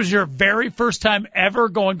this was your very first time ever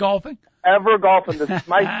going golfing? Ever golfing. This is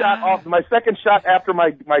my second shot after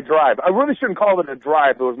my drive. I really shouldn't call it a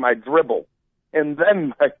drive. It was my dribble. And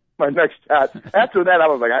then my next shot. After that, I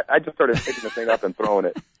was like, I just started picking the thing up and throwing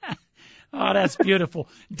it. Oh, that's beautiful.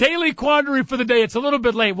 Daily quandary for the day. It's a little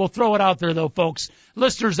bit late. We'll throw it out there, though, folks.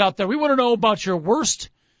 Listeners out there, we want to know about your worst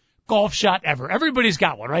golf shot ever. Everybody's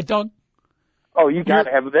got one, right, Doug? Oh, you got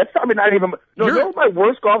to have it. That's probably not even. No, you know what my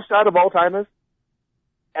worst golf shot of all time is?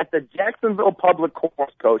 At the Jacksonville Public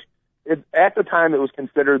Course, Coach. At the time, it was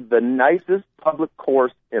considered the nicest public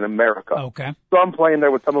course in America. Okay. So I'm playing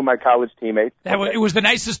there with some of my college teammates. It was the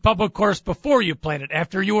nicest public course before you played it.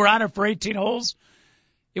 After you were on it for 18 holes,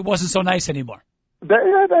 it wasn't so nice anymore.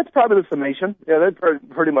 That's probably the summation. Yeah, that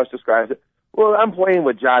pretty much describes it. Well, I'm playing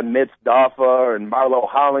with John Mitzdoffer and Marlo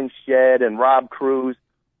Hollingshed and Rob Cruz.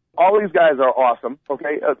 All these guys are awesome,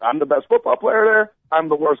 okay? I'm the best football player there. I'm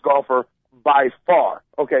the worst golfer by far,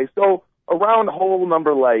 okay? So around hole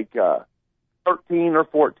number 13 or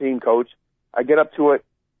 14, Coach, I get up to it,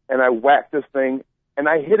 and I whack this thing, and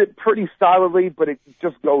I hit it pretty solidly, but it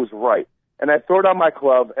just goes right. And I throw it on my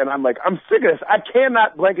club, and I'm like, I'm sick of this. I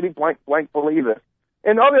cannot blankety-blank believe this.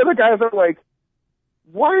 And all the other guys are like,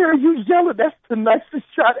 why are you yelling? That's the nicest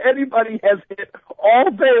shot anybody has hit all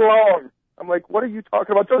day long. I'm like, what are you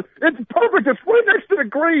talking about? It's perfect. It's right next to the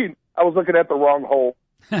green. I was looking at the wrong hole.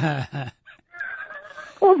 I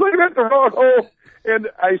was looking at the wrong hole, and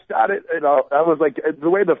I shot it. I was like, the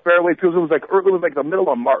way the fairway, because it was like the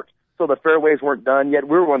middle of March, so the fairways weren't done yet.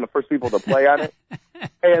 We were one of the first people to play on it.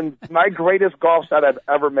 And my greatest golf shot I've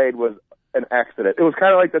ever made was an accident. It was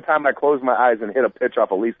kind of like the time I closed my eyes and hit a pitch off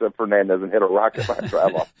Elisa Fernandez and hit a rocket by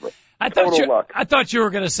drive off. I thought you were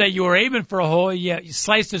going to say you were aiming for a hole. You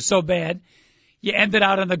sliced it so bad, you ended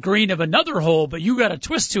out on the green of another hole, but you got a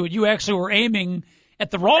twist to it. You actually were aiming at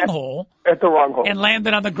the wrong hole. At the wrong hole. And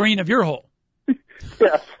landed on the green of your hole.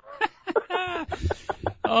 Yes.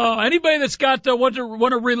 Anybody that's got want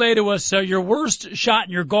to relay to us your worst shot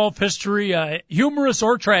in your golf history, humorous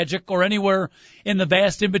or tragic, or anywhere in the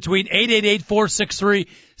vast in between,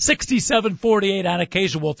 888-463-6748. On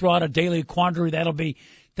occasion, we'll throw out a daily quandary. That'll be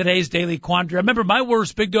today's daily quandary. I remember my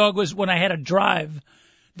worst, Big Dog, was when I had a drive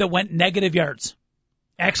that went negative yards.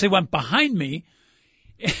 Actually went behind me,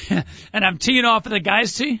 and I'm teeing off at the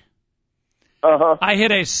guy's tee. Uh-huh. I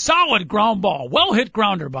hit a solid ground ball, well-hit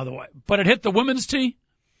grounder, by the way, but it hit the women's tee,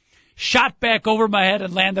 shot back over my head,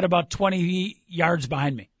 and landed about 20 yards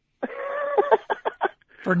behind me.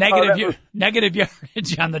 for negative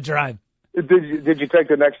yardage on the drive. Did you take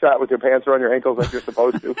the next shot with your pants around your ankles like you're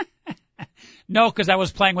supposed to? No, because I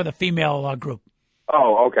was playing with a female group.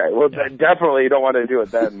 Oh, okay. Well, definitely you don't want to do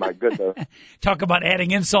it then. My goodness. Talk about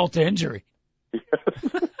adding insult to injury.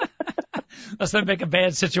 Yes. Let's not make a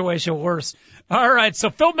bad situation worse. All right, so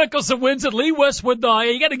Phil Mickelson wins it. Lee Westwood,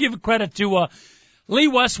 you got to give credit to Lee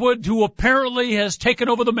Westwood, who apparently has taken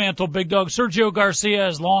over the mantle. Big Dog Sergio Garcia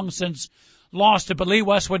has long since lost it, but Lee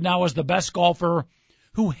Westwood now is the best golfer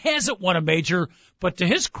who hasn't won a major. But to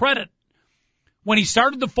his credit, when he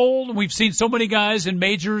started the fold, and we've seen so many guys in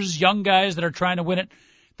majors, young guys that are trying to win it,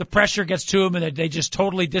 the pressure gets to him and they just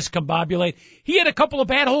totally discombobulate. He had a couple of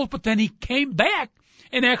bad holes, but then he came back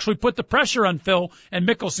and actually put the pressure on Phil, and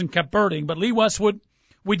Mickelson kept birding. But Lee Westwood,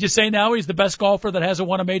 would you say now he's the best golfer that hasn't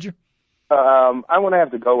won a major? I'm going to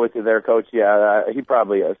have to go with you there, Coach. Yeah, he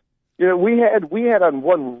probably is. You know, we had on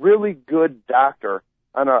one really good doctor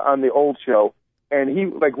on the old show, and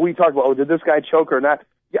we talked about, did this guy choke or not?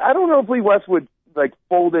 Yeah, I don't know if Lee Westwood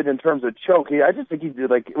folded in terms of choke. I just think he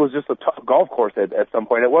did it was just a tough golf course at some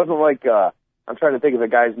point. It wasn't I'm trying to think of the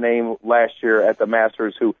guy's name last year at the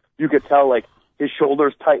Masters who you could tell his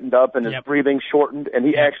shoulders tightened up and his breathing shortened, and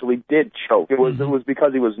he actually did choke. It was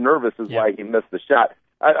because he was nervous is why he missed the shot.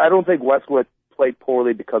 I don't think Westwood played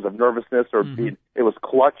poorly because of nervousness or it was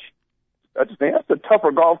clutch. I just think that's a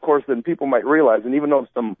tougher golf course than people might realize. And even though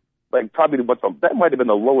that might have been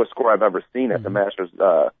the lowest score I've ever seen at the Masters,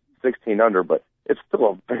 16 under, but it's still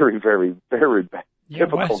a very, very, very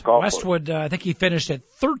difficult golf Westwood, course. I think he finished at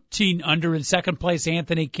 13 under in second place.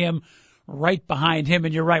 Anthony Kim right behind him.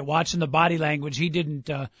 And you're right, watching the body language, he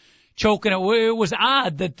didn't choke. And it was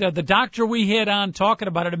odd that the doctor we had on talking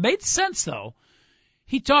about it made sense, though.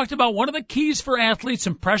 He talked about one of the keys for athletes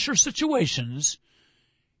in pressure situations,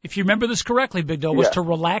 if you remember this correctly, Big Dog, was to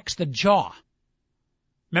relax the jaw.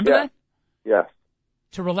 Remember that? Yes.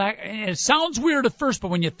 To relax. And it sounds weird at first, but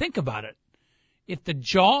when you think about it, if the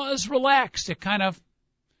jaw is relaxed, it kind of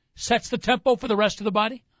sets the tempo for the rest of the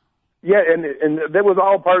body. Yeah, and that was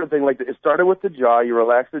all part of the thing. It started with the jaw. You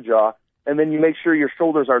relax the jaw, and then you make sure your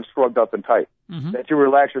shoulders aren't shrugged up and tight. Mm-hmm. That you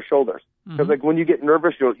relax your shoulders. Because when you get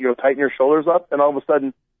nervous, you'll tighten your shoulders up, and all of a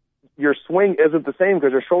sudden your swing isn't the same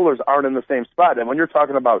because your shoulders aren't in the same spot. And when you're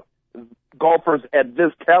talking about golfers at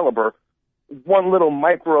this caliber, one little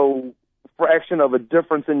micro fraction of a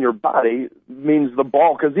difference in your body means the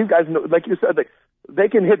ball. Because these guys, like you said, they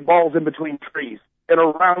can hit balls in between trees and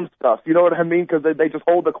around stuff. You know what I mean? Because they just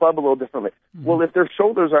hold the club a little differently. Mm-hmm. Well, if their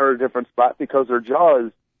shoulders are in a different spot because their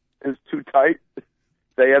jaw is too tight,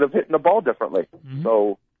 they end up hitting the ball differently. Mm-hmm.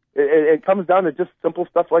 So it comes down to just simple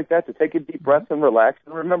stuff like that, to take a deep breath and relax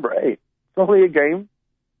and remember, hey, it's only a game,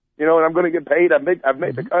 and I'm going to get paid. I've made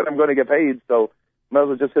the cut. I'm going to get paid. So might as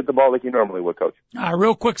well just hit the ball like you normally would, Coach.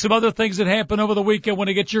 Real quick, some other things that happened over the weekend. I want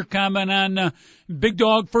to get your comment on Big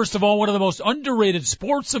Dog. First of all, one of the most underrated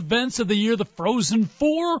sports events of the year, the Frozen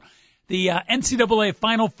Four. The NCAA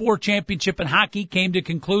Final Four championship in hockey came to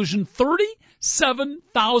conclusion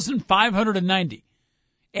 37,590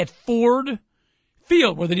 at Ford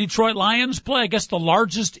Field, where the Detroit Lions play. I guess the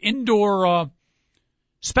largest indoor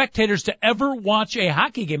spectators to ever watch a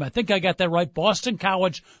hockey game. I think I got that right. Boston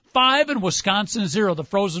College 5 and Wisconsin 0. The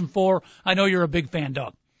Frozen Four. I know you're a big fan,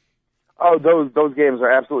 Doug. Oh, those games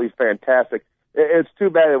are absolutely fantastic. It's too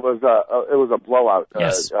bad it was a blowout,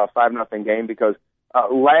 yes. 5-0 game, because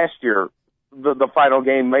last year the final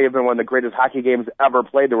game may have been one of the greatest hockey games ever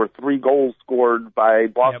played. There were 3 goals scored by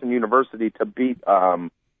Boston University to beat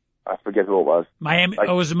I forget who it was. Miami.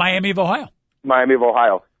 It was Miami of Ohio. Miami of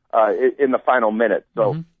Ohio in the final minute.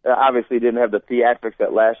 So obviously didn't have the theatrics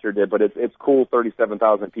that last year did, but it's cool.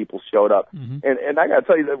 37,000 people showed up, and I got to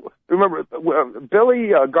tell you that. Remember,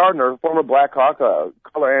 Billy Gardner, former Blackhawk,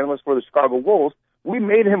 color analyst for the Chicago Wolves. We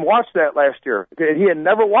made him watch that last year. He had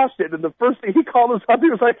never watched it, and the first thing he called us up,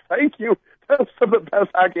 he was like, "Thank you. That's some of the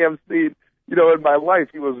best hockey I've seen, in my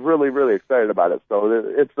life." He was really, really excited about it.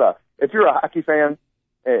 So it's if you're a hockey fan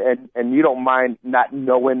and you don't mind not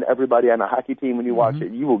knowing everybody on a hockey team when you watch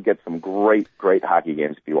it, you will get some great, great hockey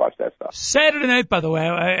games if you watch that stuff. Saturday night, by the way,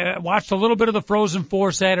 I watched a little bit of the Frozen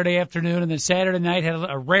Four Saturday afternoon, and then Saturday night had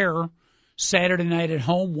a rare Saturday night at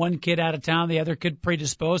home. One kid out of town, the other kid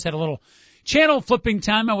predisposed. Had a little channel flipping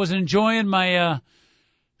time. I was enjoying my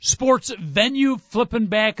sports venue, flipping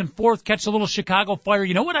back and forth, catch a little Chicago Fire.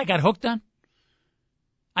 You know what I got hooked on?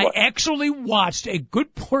 What? I actually watched a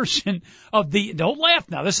good portion of don't laugh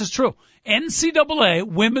now, this is true, NCAA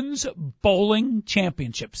Women's Bowling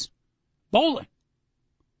Championships. Bowling.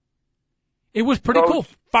 It was pretty Coach, cool.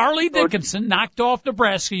 Farley Dickinson knocked off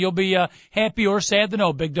Nebraska. You'll be happy or sad to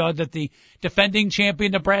know, Big Dog, that the defending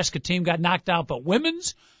champion Nebraska team got knocked out. But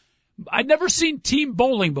women's, I'd never seen team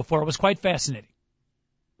bowling before. It was quite fascinating.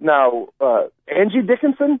 Now, Angie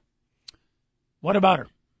Dickinson? What about her?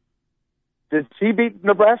 Did she beat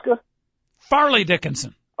Nebraska? Farley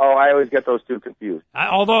Dickinson. Oh, I always get those two confused.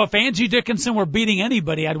 Although if Angie Dickinson were beating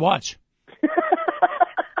anybody, I'd watch.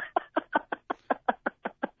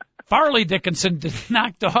 Farley Dickinson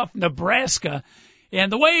knocked off Nebraska. And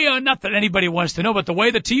the way, not that anybody wants to know, but the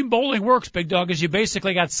way the team bowling works, Big Dog, is you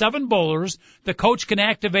basically got 7 bowlers. The coach can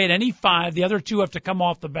activate any 5. The other 2 have to come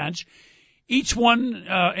off the bench. Each one,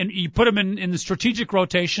 and you put them in the strategic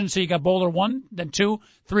rotation. So you got bowler 1, then 2,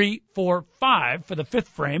 3, 4, 5 for the 5th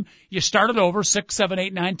frame. You start it over 6, 7,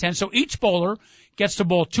 8, 9, 10. So each bowler gets to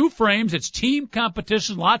bowl 2 frames. It's team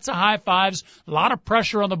competition, lots of high fives, a lot of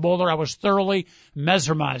pressure on the bowler. I was thoroughly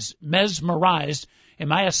mesmerized.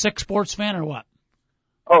 Am I a sick sports fan or what?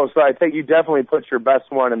 Oh, so I think you definitely put your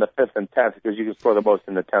best one in the 5th and 10th because you can score the most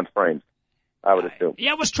in the 10th frames, I would assume.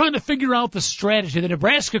 Yeah, I was trying to figure out the strategy. The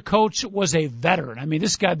Nebraska coach was a veteran. I mean,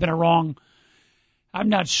 this guy had been around, I'm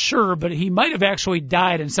not sure, but he might have actually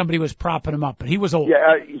died and somebody was propping him up, but he was old.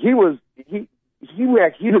 Yeah, he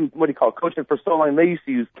didn't, what do you call it, coaching for so long, they used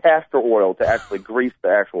to use castor oil to actually grease the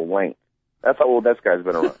actual length. That's how old this guy's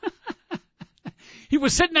been around. He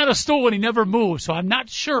was sitting on a stool and he never moved, so I'm not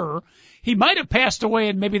sure. He might have passed away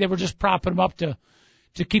and maybe they were just propping him up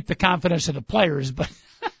to keep the confidence of the players, but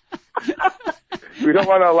we don't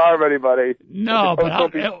want to alarm anybody. No, but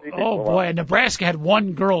oh boy, and Nebraska had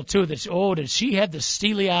one girl too that she had the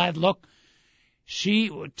steely-eyed look. She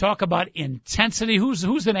would talk about intensity.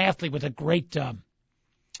 Who's an athlete with a great,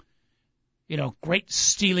 great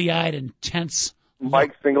steely-eyed, intense look?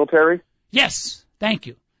 Mike Singletary? Yes, thank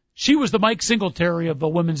you. She was the Mike Singletary of the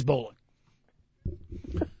women's bowling.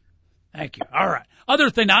 Thank you. All right. Other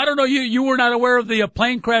thing, I don't know, you were not aware of the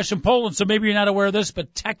plane crash in Poland, so maybe you're not aware of this,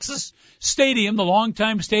 but Texas Stadium, the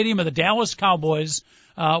longtime stadium of the Dallas Cowboys,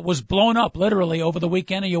 was blown up literally over the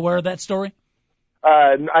weekend. Are you aware of that story?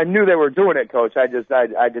 I knew they were doing it, Coach. I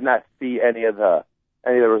did not see any of the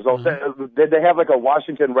results. Mm-hmm. Did they have like a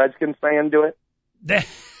Washington Redskins fan do it?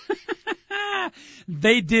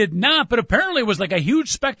 They did not, but apparently it was like a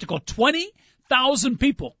huge spectacle. 20,000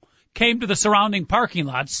 people came to the surrounding parking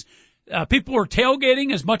lots. People were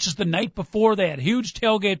tailgating as much as the night before. They had huge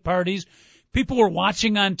tailgate parties. People were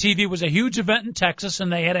watching on TV. It was a huge event in Texas,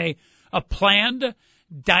 and they had a planned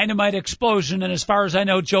dynamite explosion. And as far as I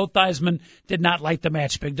know, Joe Theismann did not light the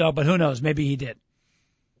match, Big Dog, but who knows? Maybe he did.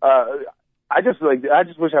 I just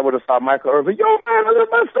wish I would have saw Michael Irvin. Yo, man, look at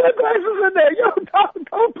my sunglasses in there. Yo,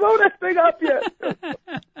 don't blow that thing up yet.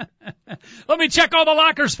 Let me check all the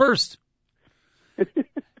lockers first.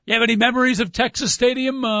 You have any memories of Texas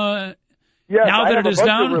Stadium? Yes, now that I have it is a bunch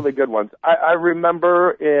down? of really good ones. I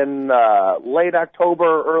remember in late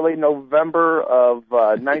October, early November of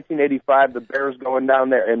 1985, the Bears going down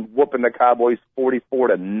there and whooping the Cowboys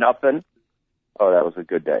 44-0. Oh, that was a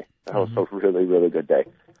good day. That was a really, really good day.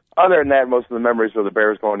 Other than that, most of the memories of the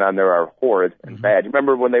Bears going down there are horrid and bad. You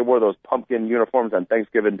remember when they wore those pumpkin uniforms on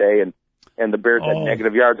Thanksgiving Day and the Bears had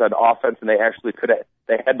negative yards on offense and they actually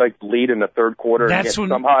they had like lead in the third quarter and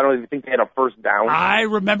somehow I don't even think they had a first down. I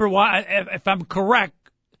remember why, if I'm correct,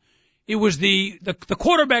 it was the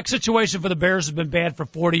quarterback situation for the Bears has been bad for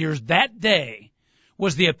 40 years. That day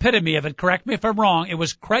was the epitome of it. Correct me if I'm wrong. It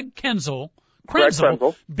was Craig Krenzel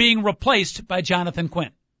being replaced by Jonathan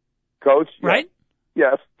Quinn. Coach, right?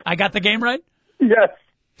 Yes. I got the game right? Yes.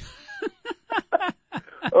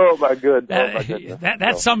 Oh my goodness.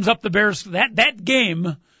 That sums up the Bears. That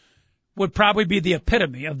game would probably be the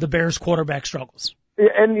epitome of the Bears quarterback struggles. Yeah,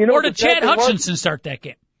 and or did Chad Hutchinson start that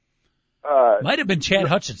game? Might have been Chad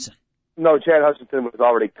Hutchinson. No, Chad Hutchinson was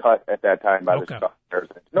already cut at that time by the Bears.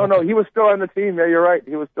 No, he was still on the team. Yeah, you're right.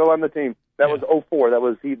 He was still on the team. That was 2004. That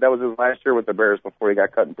was his last year with the Bears before he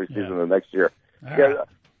got cut in preseason the next year.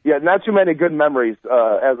 Yeah, not too many good memories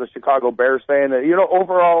as a Chicago Bears fan.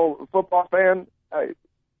 Overall football fan, I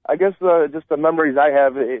guess just the memories I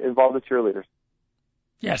have involve the cheerleaders.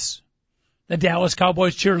 Yes. The Dallas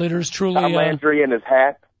Cowboys cheerleaders truly. Tom Landry and his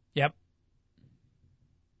hat. Yep.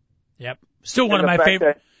 Still one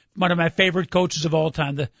of my favorite coaches of all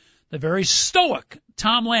time. The very stoic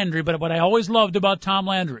Tom Landry. But what I always loved about Tom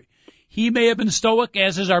Landry, he may have been stoic,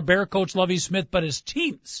 as is our Bear coach Lovie Smith, but his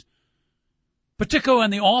teams, particularly on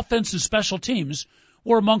the offense and special teams,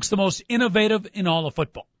 were amongst the most innovative in all of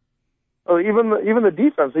football. even the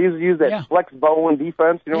defense, they used to use that flex bone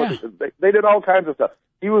defense. You know, they did all kinds of stuff.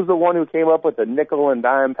 He was the one who came up with the nickel and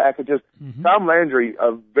dime packages. Mm-hmm. Tom Landry,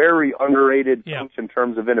 a very underrated coach in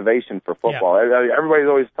terms of innovation for football. Everybody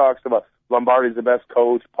always talks about Lombardi's the best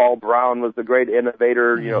coach. Paul Brown was the great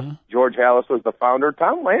innovator. You know, George Halas was the founder.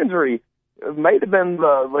 Tom Landry might have been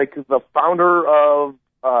the founder of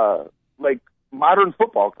modern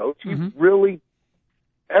football coach. He really.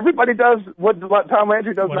 Everybody does what Tom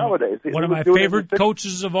Landry does nowadays. One of my favorite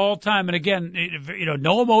coaches of all time. And again, you know,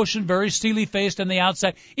 no emotion, very steely-faced on the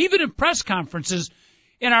outside. Even in press conferences,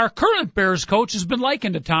 and our current Bears coach has been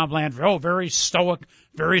likened to Tom Landry. Oh, very stoic,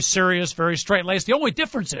 very serious, very straight-laced. The only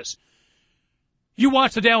difference is you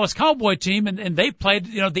watch the Dallas Cowboy team, and they played,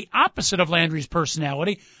 you know, the opposite of Landry's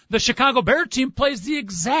personality. The Chicago Bear team plays the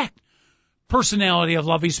exact personality of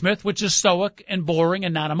Lovie Smith, which is stoic and boring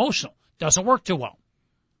and not emotional. Doesn't work too well.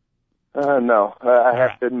 No, I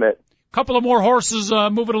have to admit. Couple of more horses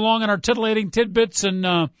moving along in our titillating tidbits and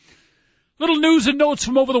little news and notes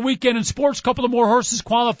from over the weekend in sports. Couple of more horses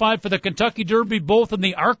qualified for the Kentucky Derby, both in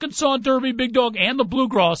the Arkansas Derby, Big Dog, and the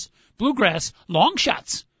Bluegrass. Long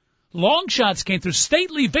shots. Long shots came through.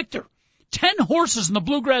 Stately Victor, 10 horses in the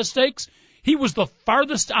Bluegrass Stakes. He was the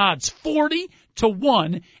farthest odds,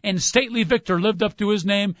 40-1, and Stately Victor lived up to his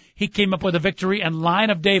name. He came up with a victory, and Line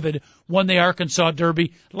of David won the Arkansas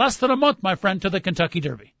Derby. Less than a month, my friend, to the Kentucky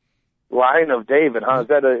Derby. Line of David, huh? Is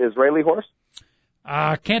that an Israeli horse?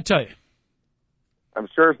 Can't tell you. I'm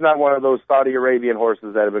sure it's not one of those Saudi Arabian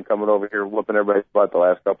horses that have been coming over here whooping everybody's butt the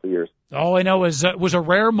last couple of years. All I know is it was a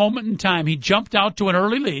rare moment in time. He jumped out to an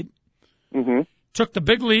early lead. Mm-hmm. Took the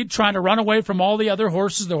big lead, trying to run away from all the other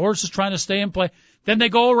horses. The horses trying to stay in play. Then they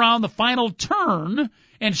go around the final turn,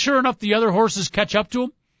 and sure enough, the other horses catch up to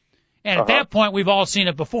him. And at that point, we've all seen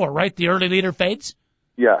it before, right? The early leader fades.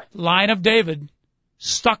 Yeah. Line of David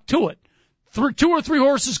stuck to it. 2 or 3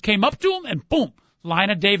 horses came up to him, and boom, Line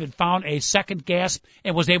of David found a second gasp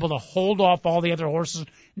and was able to hold off all the other horses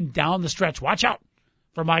down the stretch. Watch out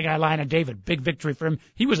for my guy, Line of David. Big victory for him.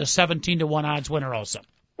 He was a 17-1 odds winner also.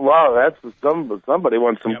 Wow, that's somebody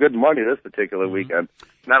won some good money this particular weekend.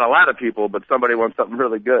 Not a lot of people, but somebody won something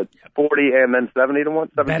really good. 40 and then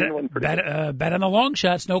 70-1, 17-1. Bet on the long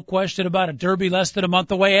shots, no question about it. Derby less than a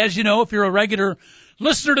month away. As you know, if you're a regular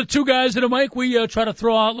listener to Two Guys and a Mic, we try to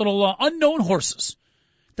throw out little unknown horses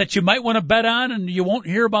that you might want to bet on, and you won't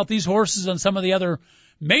hear about these horses on some of the other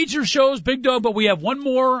major shows, Big Dog, but we have one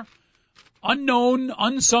more unknown,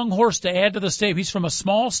 unsung horse to add to the stable. He's from a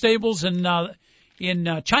small stables in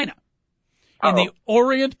China, in the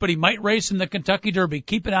Orient, but he might race in the Kentucky Derby.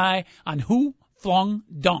 Keep an eye on Hu Flung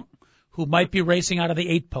Dong, who might be racing out of the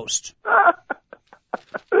 8 post.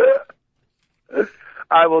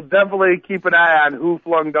 I will definitely keep an eye on Hu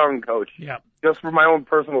Flung Dong, Coach. Yeah. Just for my own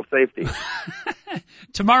personal safety.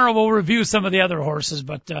 Tomorrow we'll review some of the other horses,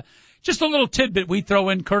 but just a little tidbit we throw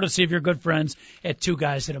in courtesy of your good friends at Two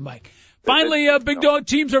Guys and a Mic. Finally, Big Dog,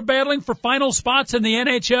 teams are battling for final spots in the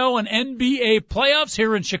NHL and NBA playoffs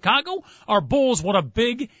here in Chicago. Our Bulls won a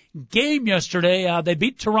big game yesterday. They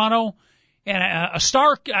beat Toronto, and a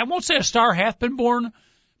star, I won't say a star hath been born,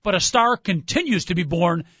 but a star continues to be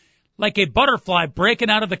born like a butterfly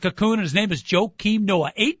breaking out of the cocoon, and his name is Joakim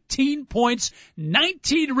Noah. 18 points,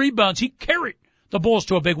 19 rebounds. He carried the Bulls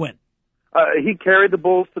to a big win. He carried the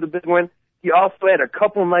Bulls to the big win. He also had a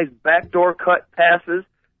couple nice backdoor cut passes.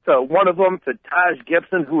 So one of them to Taj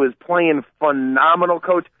Gibson, who is playing phenomenal,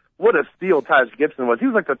 Coach. What a steal Taj Gibson was. He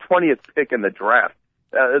was like the 20th pick in the draft.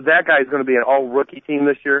 That guy's going to be an all-rookie team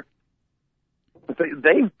this year.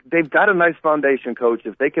 They've got a nice foundation, Coach.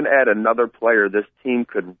 If they can add another player, this team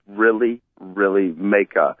could really, really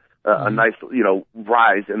make a nice,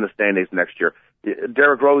 rise in the standings next year.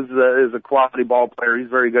 Derrick Rose is a quality ball player. He's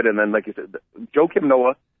very good. And then, like you said, Joakim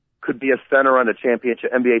Noah could be a center on a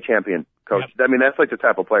NBA champion, Coach. Yep. I mean, that's like the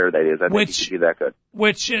type of player that is. I think he could be that good.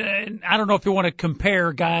 Which, I don't know if you want to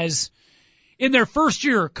compare guys in their first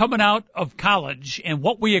year coming out of college and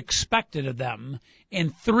what we expected of them,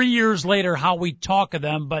 and 3 years later how we talk of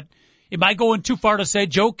them. But am I going too far to say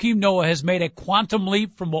Joakim Noah has made a quantum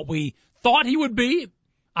leap from what we thought he would be,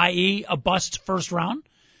 i.e. a bust first round,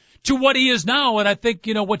 to what he is now? And I think,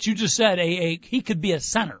 what you just said, he could be a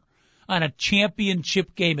center on a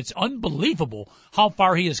championship game. It's unbelievable how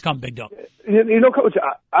far he has come, Big Dog. Coach,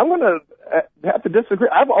 I'm going to have to disagree.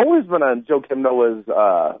 I've always been on Joakim Noah's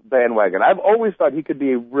bandwagon. I've always thought he could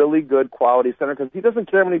be a really good quality center because he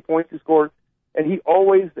doesn't care how many points he scores, and he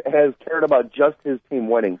always has cared about just his team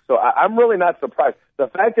winning. So I'm really not surprised. The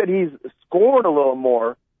fact that he's scored a little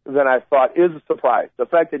more than I thought is a surprise. The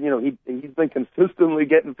fact that, he's been consistently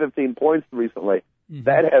getting 15 points recently,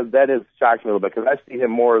 that has shocked me a little bit, because I see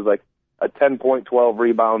him more as like a 10-point, 12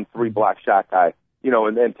 rebound, 3-block shot guy,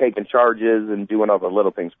 and then taking charges and doing other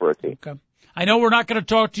little things for a team. Okay. I know we're not going to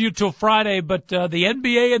talk to you till Friday, but the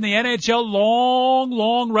NBA and the NHL,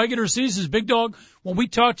 long regular seasons. Big Dog, when we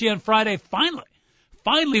talk to you on Friday,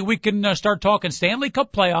 finally we can start talking Stanley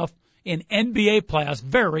Cup playoff and NBA playoffs.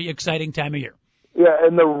 Very exciting time of year. Yeah,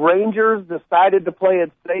 and the Rangers decided to play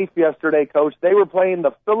it safe yesterday, Coach. They were playing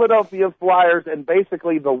the Philadelphia Flyers, and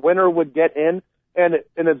basically the winner would get in. And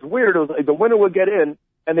it's weird. It was like the winner would get in,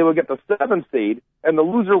 and they would get the 7th seed, and the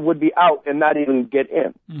loser would be out and not even get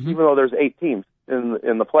in, even though there's 8 teams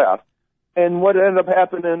in the playoffs. And what ended up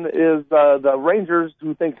happening is the Rangers,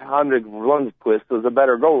 who think Henrik Lundqvist was a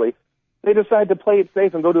better goalie, they decided to play it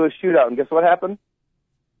safe and go to a shootout. And guess what happened?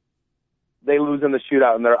 They lose in the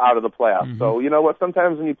shootout, and they're out of the playoffs. So, you know what?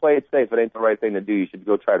 Sometimes when you play it safe, it ain't the right thing to do. You should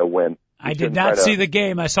go try to win. I did not see the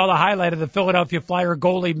game. I saw the highlight of the Philadelphia Flyer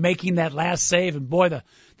goalie making that last save, and boy,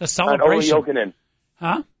 the celebration. Olli Jokinen.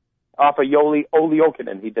 Huh? Off of Olli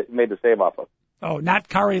Jokinen, he made the save off of. Oh, not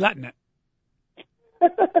Kari Lettinen.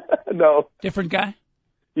 No. Different guy?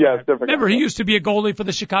 Yes, different Remember, guy. he used to be a goalie for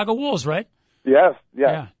the Chicago Wolves, right? Yes.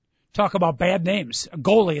 Yeah. Talk about bad names. A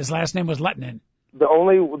goalie, his last name was Lettinen. The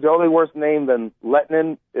only worse name than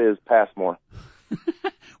Lettinen is Passmore.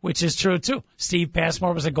 Which is true, too. Steve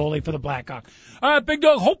Passmore was a goalie for the Blackhawks. All right, Big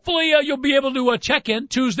Dog, hopefully you'll be able to check in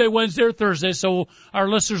Tuesday, Wednesday, or Thursday, so our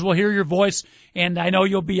listeners will hear your voice, and I know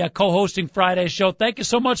you'll be co-hosting Friday's show. Thank you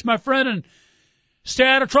so much, my friend, and stay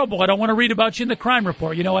out of trouble. I don't want to read about you in the crime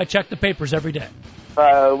report. I check the papers every day.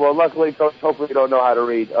 Well, luckily, Coach, hopefully you don't know how to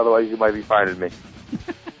read. Otherwise, you might be finding me.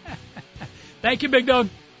 Thank you, Big Dog.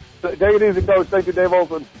 Take it easy, Coach. Thank you, Dave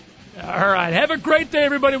Olson. All right. Have a great day,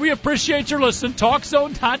 everybody. We appreciate your listening.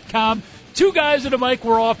 TalkZone.com. 2 Guys and a Mic.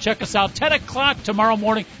 We're off. Check us out 10 o'clock tomorrow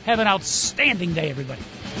morning. Have an outstanding day, everybody.